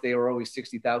 of course, they were always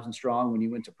 60,000 strong when you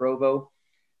went to Provo.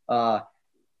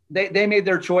 They made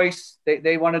their choice.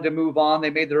 They wanted to move on.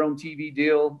 They made their own TV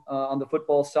deal on the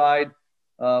football side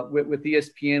with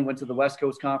ESPN, went to the West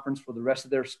Coast Conference for the rest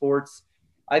of their sports.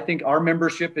 I think our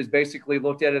membership has basically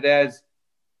looked at it as,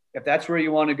 if that's where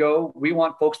you want to go, we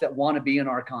want folks that want to be in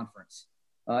our conference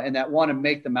and that want to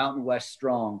make the Mountain West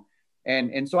strong.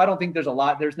 And so I don't think there's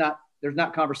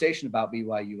not conversation about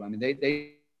BYU. I mean,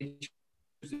 they choose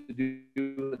to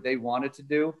do what they wanted to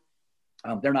do.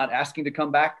 They're not asking to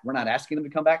come back. We're not asking them to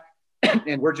come back.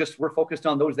 And we're focused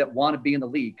on those that want to be in the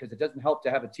league, because it doesn't help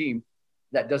to have a team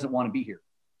that doesn't want to be here.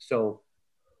 So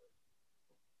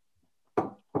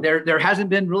there hasn't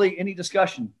been really any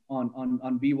discussion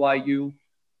on BYU.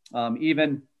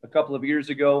 Even a couple of years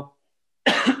ago,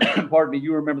 pardon me,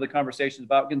 you remember the conversations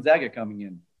about Gonzaga coming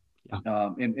in,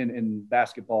 in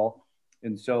basketball.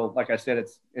 And so, like I said,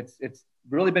 it's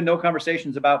really been no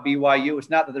conversations about BYU. It's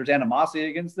not that there's animosity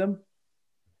against them.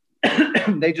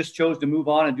 They just chose to move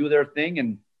on and do their thing.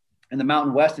 And the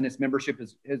Mountain West and its membership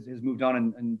has moved on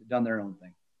and done their own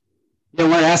thing. Yeah, I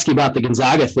want to ask you about the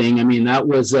Gonzaga thing. I mean, that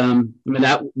was,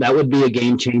 that would be a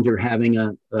game changer, having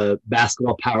a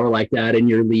basketball power like that in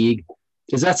your league.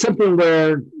 Is that something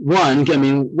where, what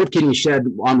can you shed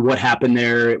on what happened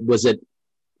there?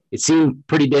 It seemed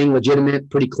pretty dang legitimate,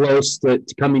 pretty close to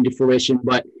coming to fruition,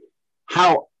 but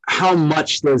how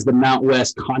much does the Mountain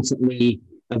West constantly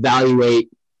evaluate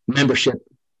membership?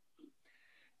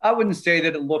 I wouldn't say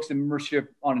that it looks at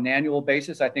membership on an annual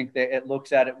basis. I think that it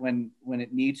looks at it when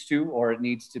it needs to, or it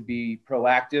needs to be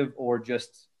proactive, or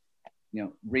just,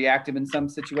 reactive in some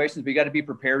situations. We got to be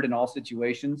prepared in all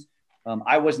situations.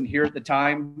 I wasn't here at the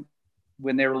time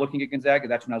when they were looking at Gonzaga.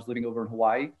 That's when I was living over in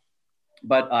Hawaii.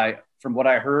 But from what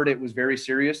I heard, it was very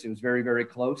serious. It was very, very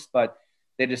close, but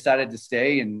they decided to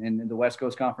stay, and the West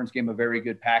Coast Conference gave them a very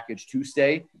good package to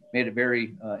stay, made it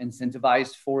very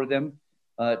incentivized for them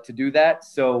to do that.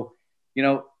 So,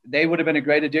 they would have been a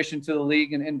great addition to the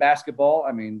league in basketball.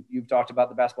 I mean, you've talked about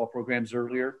the basketball programs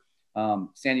earlier.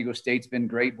 San Diego State's been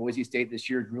great. Boise State this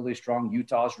year is really strong.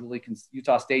 Utah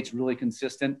State's really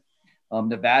consistent.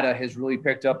 Nevada has really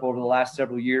picked up over the last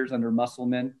several years under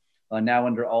Musselman, now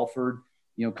under Alford.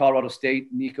 Colorado State,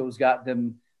 Nico's got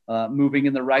them moving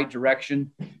in the right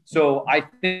direction. So I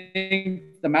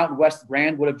think the Mountain West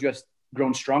brand would have just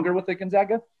grown stronger with the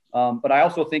Gonzaga. But I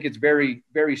also think it's very,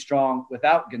 very strong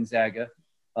without Gonzaga,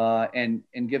 and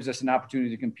gives us an opportunity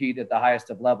to compete at the highest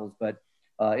of levels. But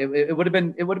it would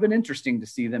have been interesting to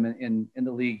see them in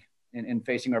the league and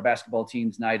facing our basketball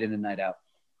teams night in and night out.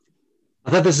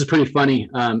 I thought this is pretty funny.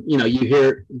 You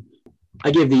hear,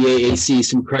 I give the AAC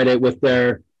some credit with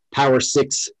their Power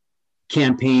Six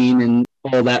campaign and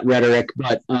all that rhetoric,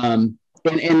 but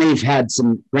and they've had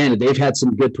some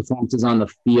good performances on the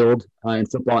field in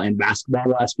football and basketball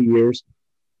the last few years.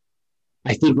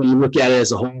 I think when you look at it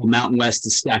as a whole, Mountain West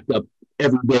is stacked up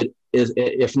every bit,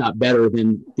 if not better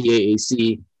than the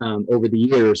AAC over the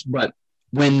years. But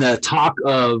when the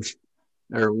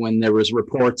when there was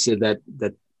reports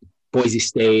that Boise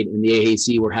State and the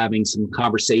AAC were having some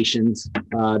conversations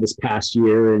this past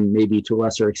year, and maybe to a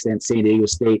lesser extent San Diego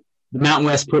State, the Mountain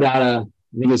West put out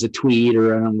I think it was a tweet,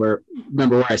 or I don't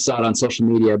remember where I saw it on social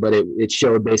media, but it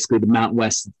showed basically the Mountain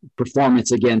West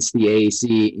performance against the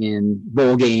AAC in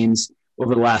bowl games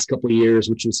over the last couple of years,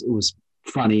 which was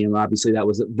funny. And obviously that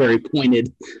was a very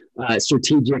pointed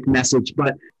strategic message.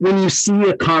 But when you see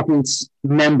a conference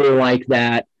member like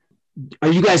that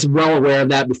are you guys well aware of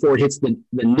that before it hits the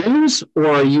news, or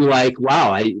are you like,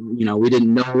 wow, we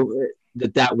didn't know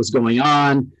that was going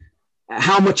on?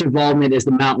 How much involvement does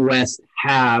the Mountain West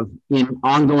have in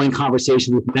ongoing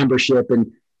conversations with membership?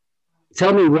 And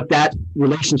tell me what that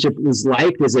relationship is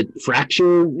like. Does it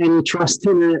fracture any trust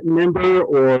in a member,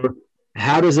 or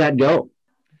how does that go?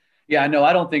 Yeah, no,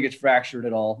 I don't think it's fractured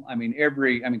at all. I mean,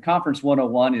 Conference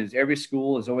 101 is every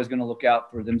school is always going to look out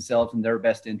for themselves and their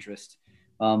best interest.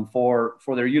 For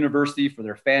their university, for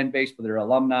their fan base, for their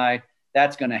alumni,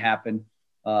 that's going to happen.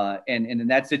 And in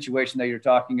that situation that you're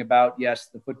talking about, yes,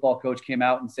 the football coach came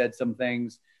out and said some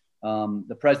things.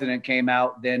 The president came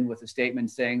out then with a statement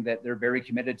saying that they're very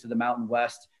committed to the Mountain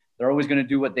West. They're always going to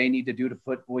do what they need to do to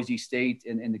put Boise State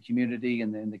in the community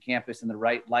and in the campus in the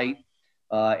right light.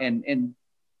 And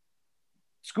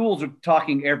schools are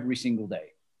talking every single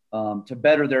day to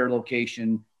better their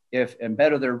location and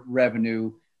better their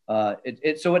revenue.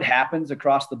 So it happens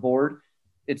across the board.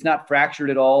 It's not fractured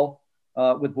at all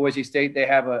with Boise State. They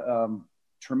have a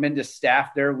tremendous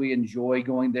staff there. We enjoy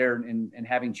going there and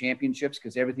having championships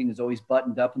because everything is always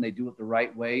buttoned up and they do it the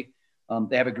right way.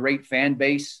 They have a great fan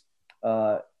base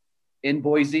in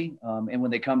Boise. And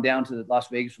when they come down to Las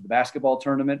Vegas for the basketball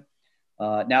tournament,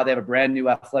 now they have a brand new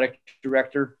athletic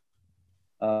director.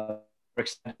 We're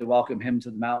excited to welcome him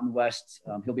to the Mountain West.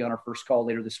 He'll be on our first call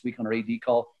later this week on our AD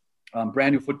call.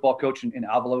 Brand new football coach in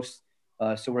Avalos.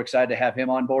 So we're excited to have him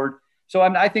on board. So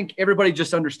I think everybody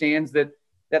just understands that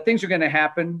things are going to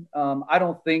happen. I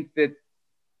don't think that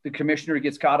the commissioner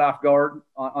gets caught off guard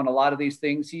on a lot of these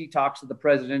things. He talks to the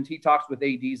president. He talks with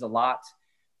ADs a lot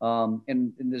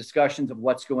in the discussions of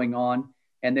what's going on.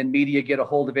 And then media get a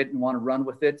hold of it and want to run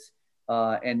with it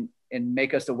and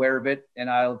make us aware of it. And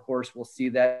I, of course, will see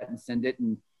that and send it.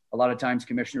 And a lot of times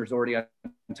commissioner's already on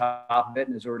top of it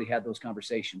and has already had those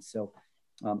conversations. So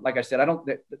like I said,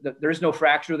 there is no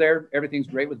fracture there. Everything's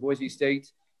great with Boise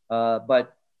State,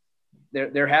 but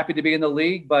they're happy to be in the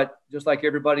league. But just like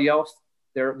everybody else,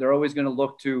 they're always going to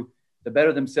look to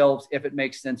better themselves if it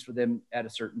makes sense for them at a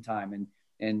certain time.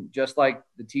 And just like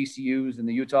the TCUs and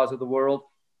the Utahs of the world,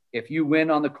 if you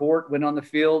win on the court, win on the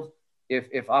field,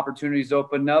 if opportunities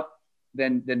open up,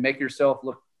 then make yourself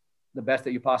look the best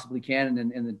that you possibly can. And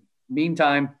then in the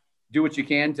meantime, do what you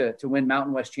can to win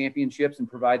Mountain West championships and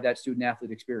provide that student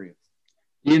athlete experience.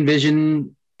 Do you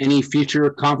envision any future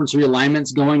conference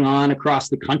realignments going on across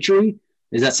the country?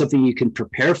 Is that something you can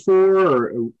prepare for,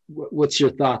 or what's your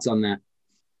thoughts on that?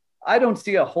 I don't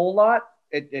see a whole lot.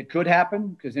 It could happen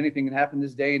because anything can happen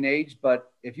this day and age.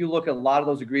 But if you look at a lot of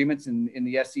those agreements in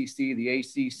the SEC, the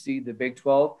ACC, the Big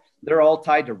 12, they're all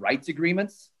tied to rights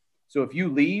agreements. So if you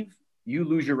leave, you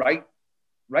lose your right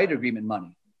agreement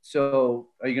money. So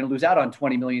are you going to lose out on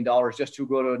 $20 million just to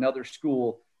go to another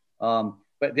school?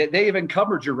 But they have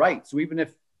encumbered your rights. So even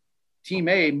if Team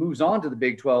A moves on to the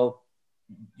Big 12,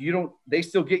 they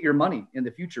still get your money in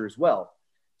the future as well.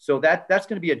 So that's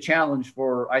going to be a challenge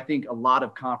for, I think, a lot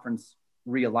of conference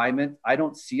realignment. I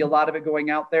don't see a lot of it going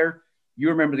out there. You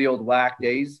remember the old WAC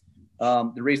days.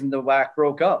 The reason the WAC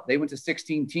broke up, they went to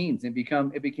 16 teams and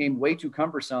it became way too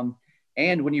cumbersome.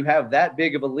 And when you have that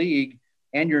big of a league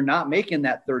and you're not making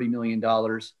that $30 million,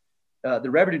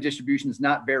 the revenue distribution is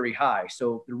not very high.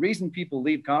 So the reason people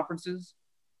leave conferences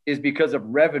is because of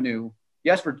revenue.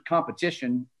 Yes, for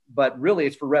competition, but really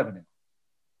it's for revenue.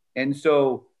 And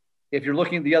so if you're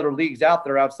looking at the other leagues out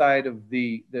there outside of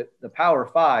the Power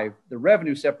Five, the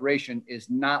revenue separation is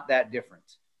not that different.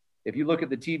 If you look at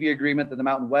the TV agreement that the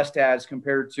Mountain West has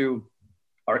compared to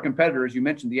our competitors, you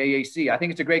mentioned the AAC. I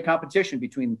think it's a great competition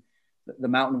between the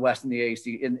Mountain West and the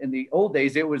AAC. In the old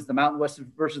days, it was the Mountain West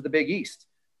versus the Big East.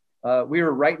 We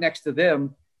were right next to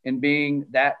them in being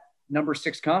that number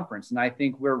 6 conference. And I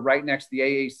think we're right next to the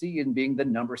AAC in being the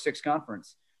number 6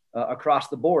 conference across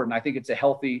the board. And I think it's a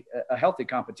healthy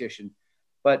competition.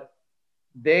 But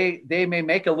they may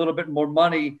make a little bit more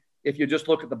money if you just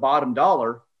look at the bottom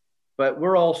dollar. But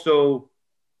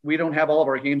we don't have all of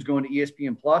our games going to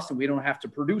ESPN Plus, and we don't have to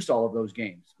produce all of those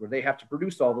games where they have to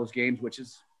produce all those games, which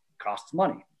costs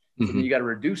money. Mm-hmm. So then you got to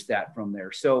reduce that from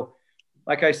there. So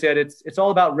like I said, it's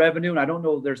all about revenue. And I don't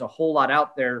know there's a whole lot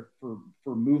out there for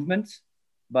movement,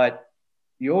 but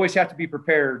you always have to be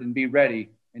prepared and be ready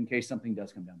in case something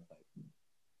does come down the pipe.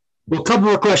 Well, a couple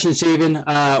more questions, Stephen.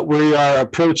 We are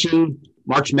approaching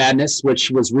March Madness,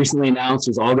 which was recently announced,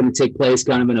 is all going to take place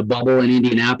kind of in a bubble in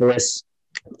Indianapolis.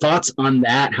 Thoughts on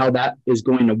that, how that is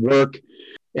going to work?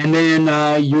 And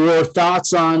then your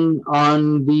thoughts on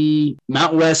the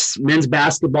Mountain West men's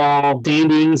basketball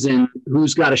standings and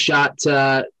who's got a shot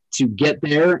to get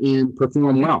there and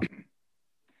perform well.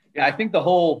 Yeah, I think the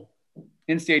whole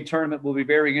NCAA tournament will be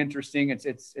very interesting.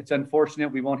 It's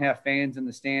unfortunate we won't have fans in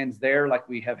the stands there like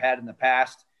we have had in the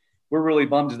past. We're really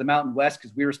bummed as the Mountain West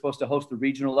because we were supposed to host the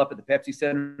regional up at the Pepsi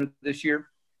Center this year.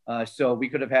 So we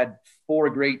could have had 4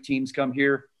 great teams come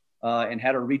here and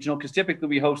had a regional, because typically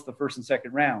we host the first and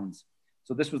second rounds.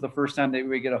 So this was the first time that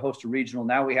we get to host a regional.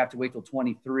 Now we have to wait till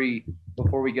 23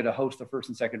 before we get to host the first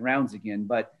and second rounds again.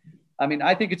 But I mean,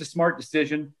 I think it's a smart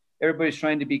decision. Everybody's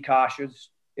trying to be cautious.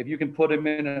 If you can put them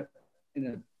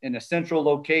in a central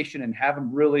location and have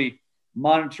them really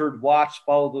monitored, watched,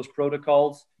 follow those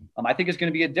protocols, I think it's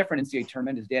going to be a different NCAA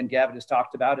tournament, as Dan Gavitt has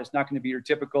talked about. It's not going to be your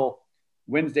typical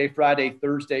Wednesday, Friday,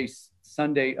 Thursday,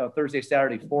 Sunday, Thursday,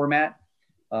 Saturday format.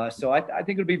 So I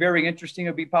think it'll be very interesting.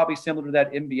 It'll be probably similar to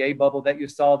that NBA bubble that you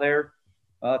saw there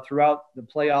throughout the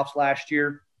playoffs last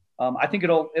year. I think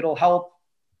it'll help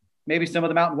maybe some of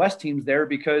the Mountain West teams there,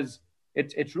 because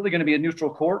it's really going to be a neutral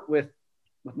court with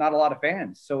not a lot of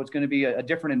fans. So it's going to be a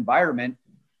different environment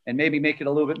and maybe make it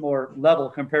a little bit more level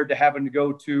compared to having to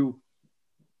go to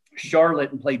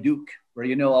Charlotte and play Duke, where,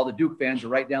 you know, all the Duke fans are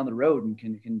right down the road and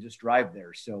can just drive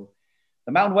there. So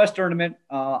the Mountain West tournament,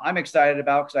 I'm excited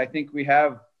about, because I think we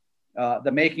have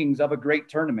the makings of a great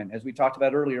tournament. As we talked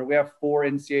about earlier, we have 4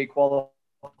 NCAA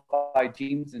qualified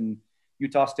teams in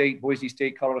Utah State, Boise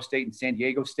State, Colorado State, and San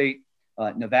Diego State.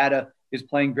 Nevada is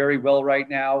playing very well right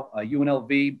now.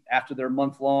 UNLV, after their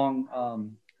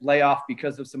month-long layoff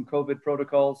because of some COVID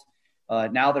protocols,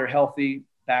 now they're healthy,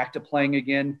 back to playing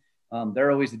again. They're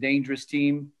always a dangerous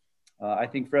team. I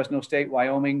think Fresno State,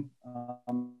 Wyoming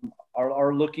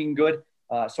are looking good.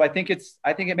 So I think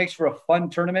it makes for a fun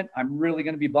tournament. I'm really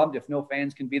going to be bummed if no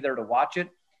fans can be there to watch it.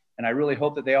 And I really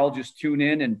hope that they all just tune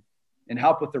in and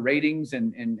help with the ratings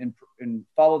and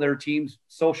follow their teams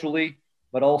socially,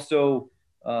 but also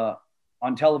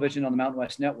on television on the Mountain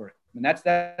West Network. And that's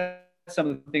some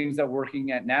of the things that we're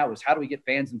working at now, is how do we get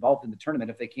fans involved in the tournament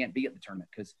if they can't be at the tournament,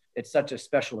 because it's such a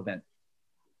special event.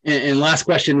 And last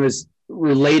question was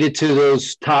related to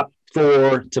those top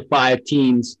 4 to 5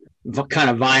 teams kind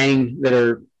of vying that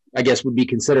are, I guess, would be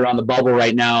considered on the bubble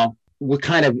right now. What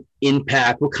kind of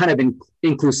impact, what kind of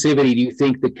inclusivity do you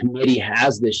think the committee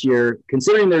has this year,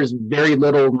 considering there's very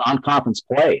little non-conference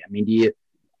play? I mean,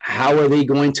 how are they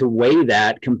going to weigh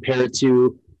that compared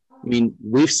to, I mean,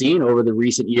 we've seen over the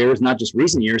recent years, not just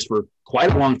recent years, for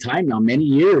quite a long time now, many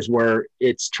years, where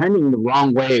it's trending the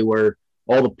wrong way, where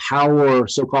all the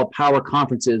so-called power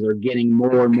conferences are getting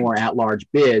more and more at-large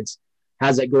bids.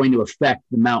 How's that going to affect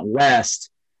the Mountain West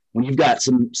when you've got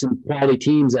some quality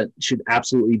teams that should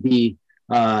absolutely be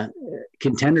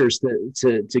contenders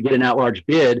to get an at-large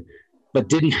bid, but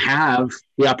didn't have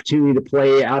the opportunity to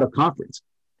play out of conference?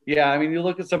 Yeah, I mean, you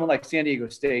look at someone like San Diego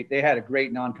State, they had a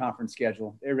great non-conference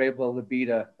schedule. They were able to beat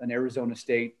an Arizona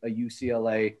State, a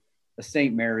UCLA, a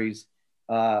St. Mary's.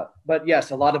 But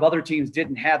yes, a lot of other teams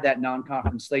didn't have that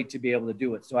non-conference slate to be able to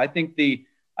do it. So I think the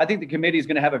committee is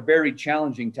going to have a very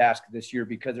challenging task this year,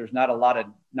 because there's not a lot of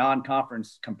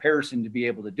non-conference comparison to be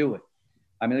able to do it.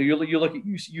 I mean, you look at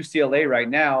UCLA right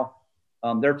now,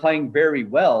 they're playing very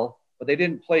well, but they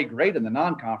didn't play great in the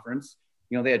non-conference.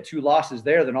 You know, they had 2 losses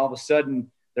there. Then all of a sudden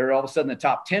the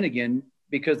top 10 again,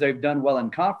 because they've done well in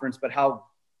conference, but how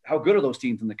good are those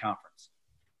teams in the conference?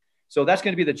 So that's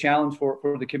going to be the challenge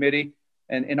for the committee.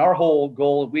 And our whole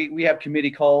goal, we have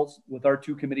committee calls with our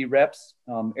 2 committee reps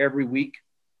every week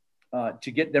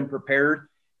to get them prepared.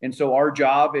 And so our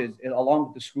job is, along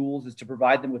with the schools, is to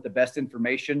provide them with the best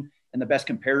information and the best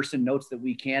comparison notes that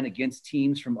we can against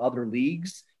teams from other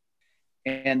leagues,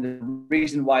 and the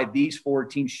reason why these 4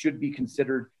 teams should be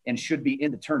considered and should be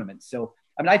in the tournament. So,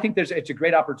 I mean, I think it's a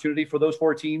great opportunity for those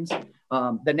 4 teams.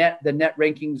 The net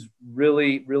rankings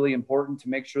really, really important to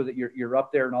make sure that you're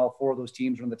up there, and all 4 of those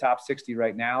teams are in the top 60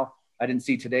 right now. I didn't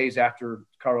see today's after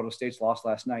Colorado State's loss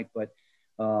last night, but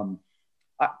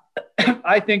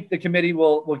I think the committee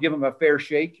will give them a fair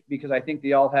shake, because I think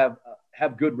they all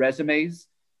have good resumes.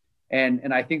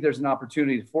 And I think there's an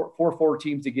opportunity for 4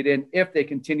 teams to get in if they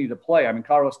continue to play. I mean,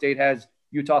 Colorado State has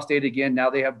Utah State again. Now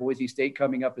they have Boise State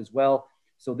coming up as well.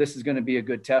 So this is going to be a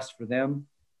good test for them.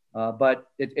 But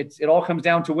it all comes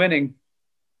down to winning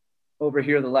over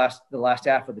here the last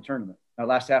half of the tournament, or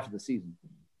last half of the season.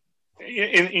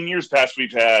 In years past,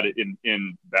 we've had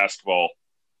in basketball,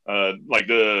 like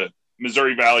the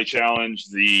Missouri Valley Challenge,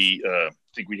 I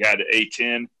think we had the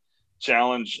A10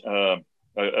 Challenge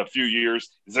a few years.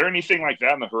 Is there anything like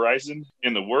that on the horizon,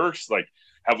 in the works? Like,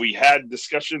 have we had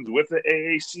discussions with the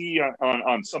AAC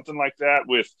on something like that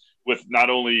with not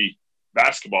only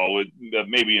basketball, with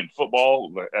maybe in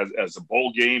football as a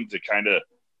bowl game, to kind of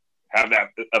have that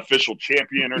official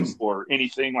champion or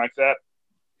anything like that?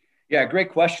 Yeah,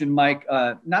 great question, Mike.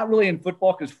 Not really in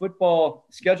football, because football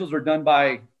schedules are done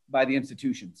by the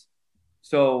institutions.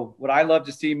 So would I love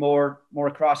to see more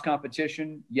cross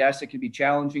competition? Yes, it can be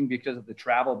challenging because of the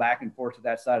travel back and forth to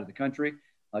that side of the country.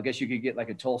 I guess you could get like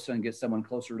a Tulsa and get someone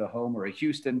closer to home, or a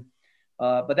Houston.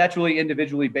 But that's really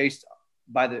individually based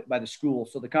by the school.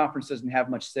 So the conference doesn't have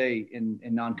much say in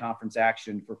non-conference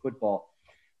action for football.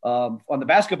 On the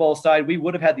basketball side, we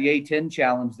would have had the A10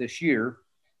 challenge this year.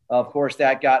 Of course,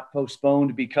 that got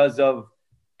postponed because of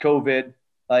COVID.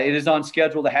 It is on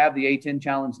schedule to have the A10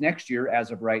 challenge next year as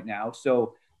of right now.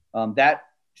 So that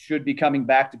should be coming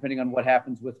back depending on what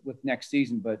happens with next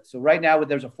season. But so right now,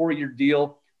 there's a 4-year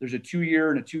deal. There's a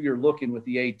 2-year and a 2-year look-in with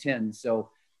the A10.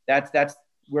 So that's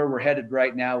where we're headed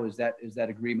right now, is that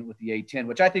agreement with the A10,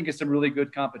 which I think is some really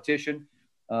good competition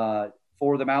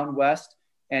for the Mountain West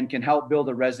and can help build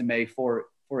a resume for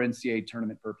NCAA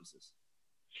tournament purposes.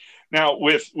 Now,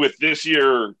 with this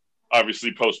year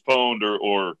obviously postponed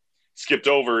or skipped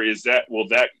over, will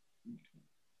that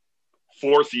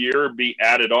 4th year be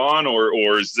added on,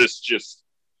 or is this just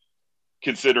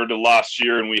considered a lost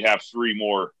year and we have 3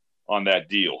 more on that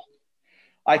deal?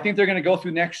 I think they're going to go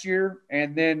through next year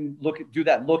and then do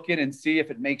that look in and see if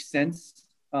it makes sense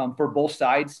for both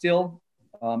sides still.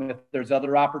 If there's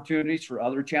other opportunities for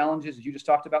other challenges, as you just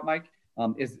talked about, Mike,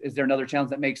 is there another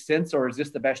challenge that makes sense, or is this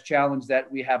the best challenge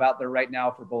that we have out there right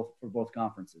now for both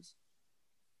conferences?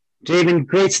 Javen,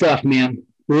 great stuff, man.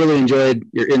 Really enjoyed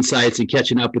your insights and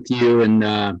catching up with you, and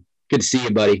good to see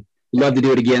you, buddy. Love to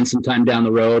do it again sometime down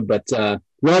the road, but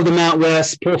love the Mount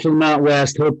West, pull for the Mount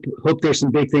West. Hope there's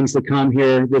some big things to come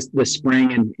here this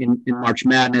spring and in March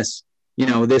Madness. You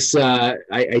know, this I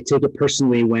take it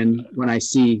personally when I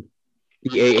see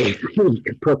the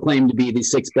AA proclaimed to be the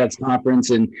 6 best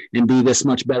conference and be this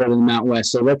much better than the Mount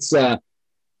West. So let's have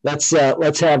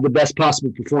the best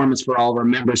possible performance for all of our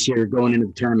members here going into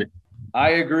the tournament. I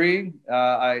agree.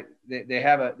 They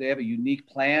have a unique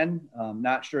plan.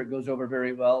 Not sure it goes over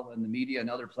very well in the media and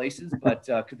other places, but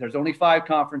there's only 5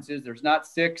 conferences. There's not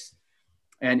 6.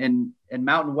 And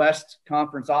Mountain West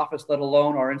Conference office, let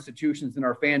alone our institutions and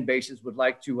our fan bases, would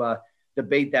like to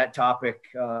debate that topic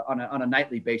on a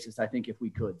nightly basis, I think, if we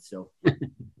could. So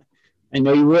I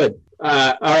know you would.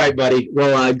 All right, buddy.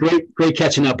 Well, great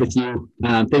catching up with you.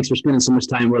 Thanks for spending so much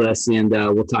time with us, and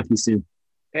we'll talk to you soon.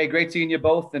 Hey, great seeing you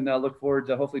both, and look forward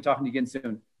to hopefully talking to you again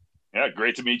soon. Yeah,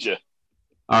 great to meet you.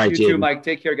 All right, you too, Mike.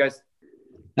 Take care, guys.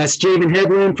 That's Javen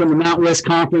Headland from the Mountain West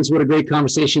Conference. What a great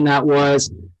conversation that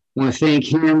was. I want to thank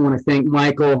him. I want to thank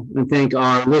Michael, and thank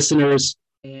our listeners.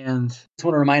 And just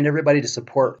want to remind everybody to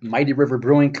support Mighty River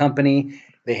Brewing Company.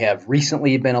 They have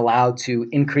recently been allowed to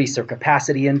increase their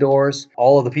capacity indoors.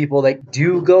 All of the people that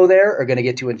do go there are going to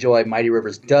get to enjoy Mighty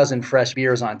River's dozen fresh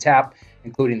beers on tap,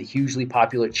 including the hugely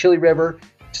popular Chili River,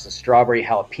 which is a strawberry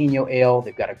jalapeno ale.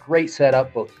 They've got a great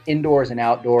setup, both indoors and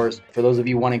outdoors. For those of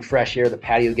you wanting fresh air, the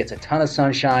patio gets a ton of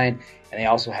sunshine, and they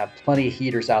also have plenty of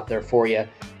heaters out there for you.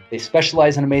 They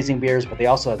specialize in amazing beers, but they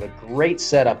also have a great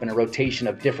setup and a rotation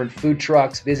of different food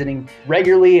trucks visiting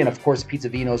regularly, and of course Pizza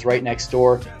Vino's right next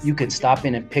door. You can stop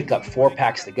in and pick up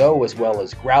 4-packs to go, as well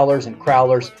as growlers and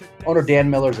crowlers. Owner Dan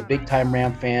Miller is a big-time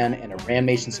Ram fan and a Ram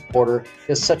Nation supporter. He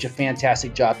does such a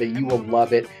fantastic job that you will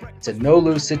love it. It's a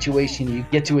no-lose situation. You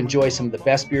get to enjoy some of the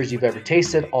best beers you've ever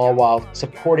tasted, all while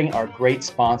supporting our great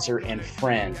sponsor and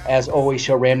friend. As always,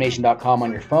 show ramnation.com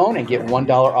on your phone and get $1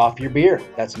 off your beer.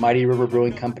 That's Mighty River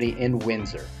Brewing Company in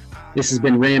Windsor. This has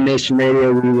been Ram Nation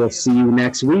Radio. We will see you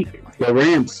next week. Go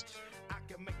Rams.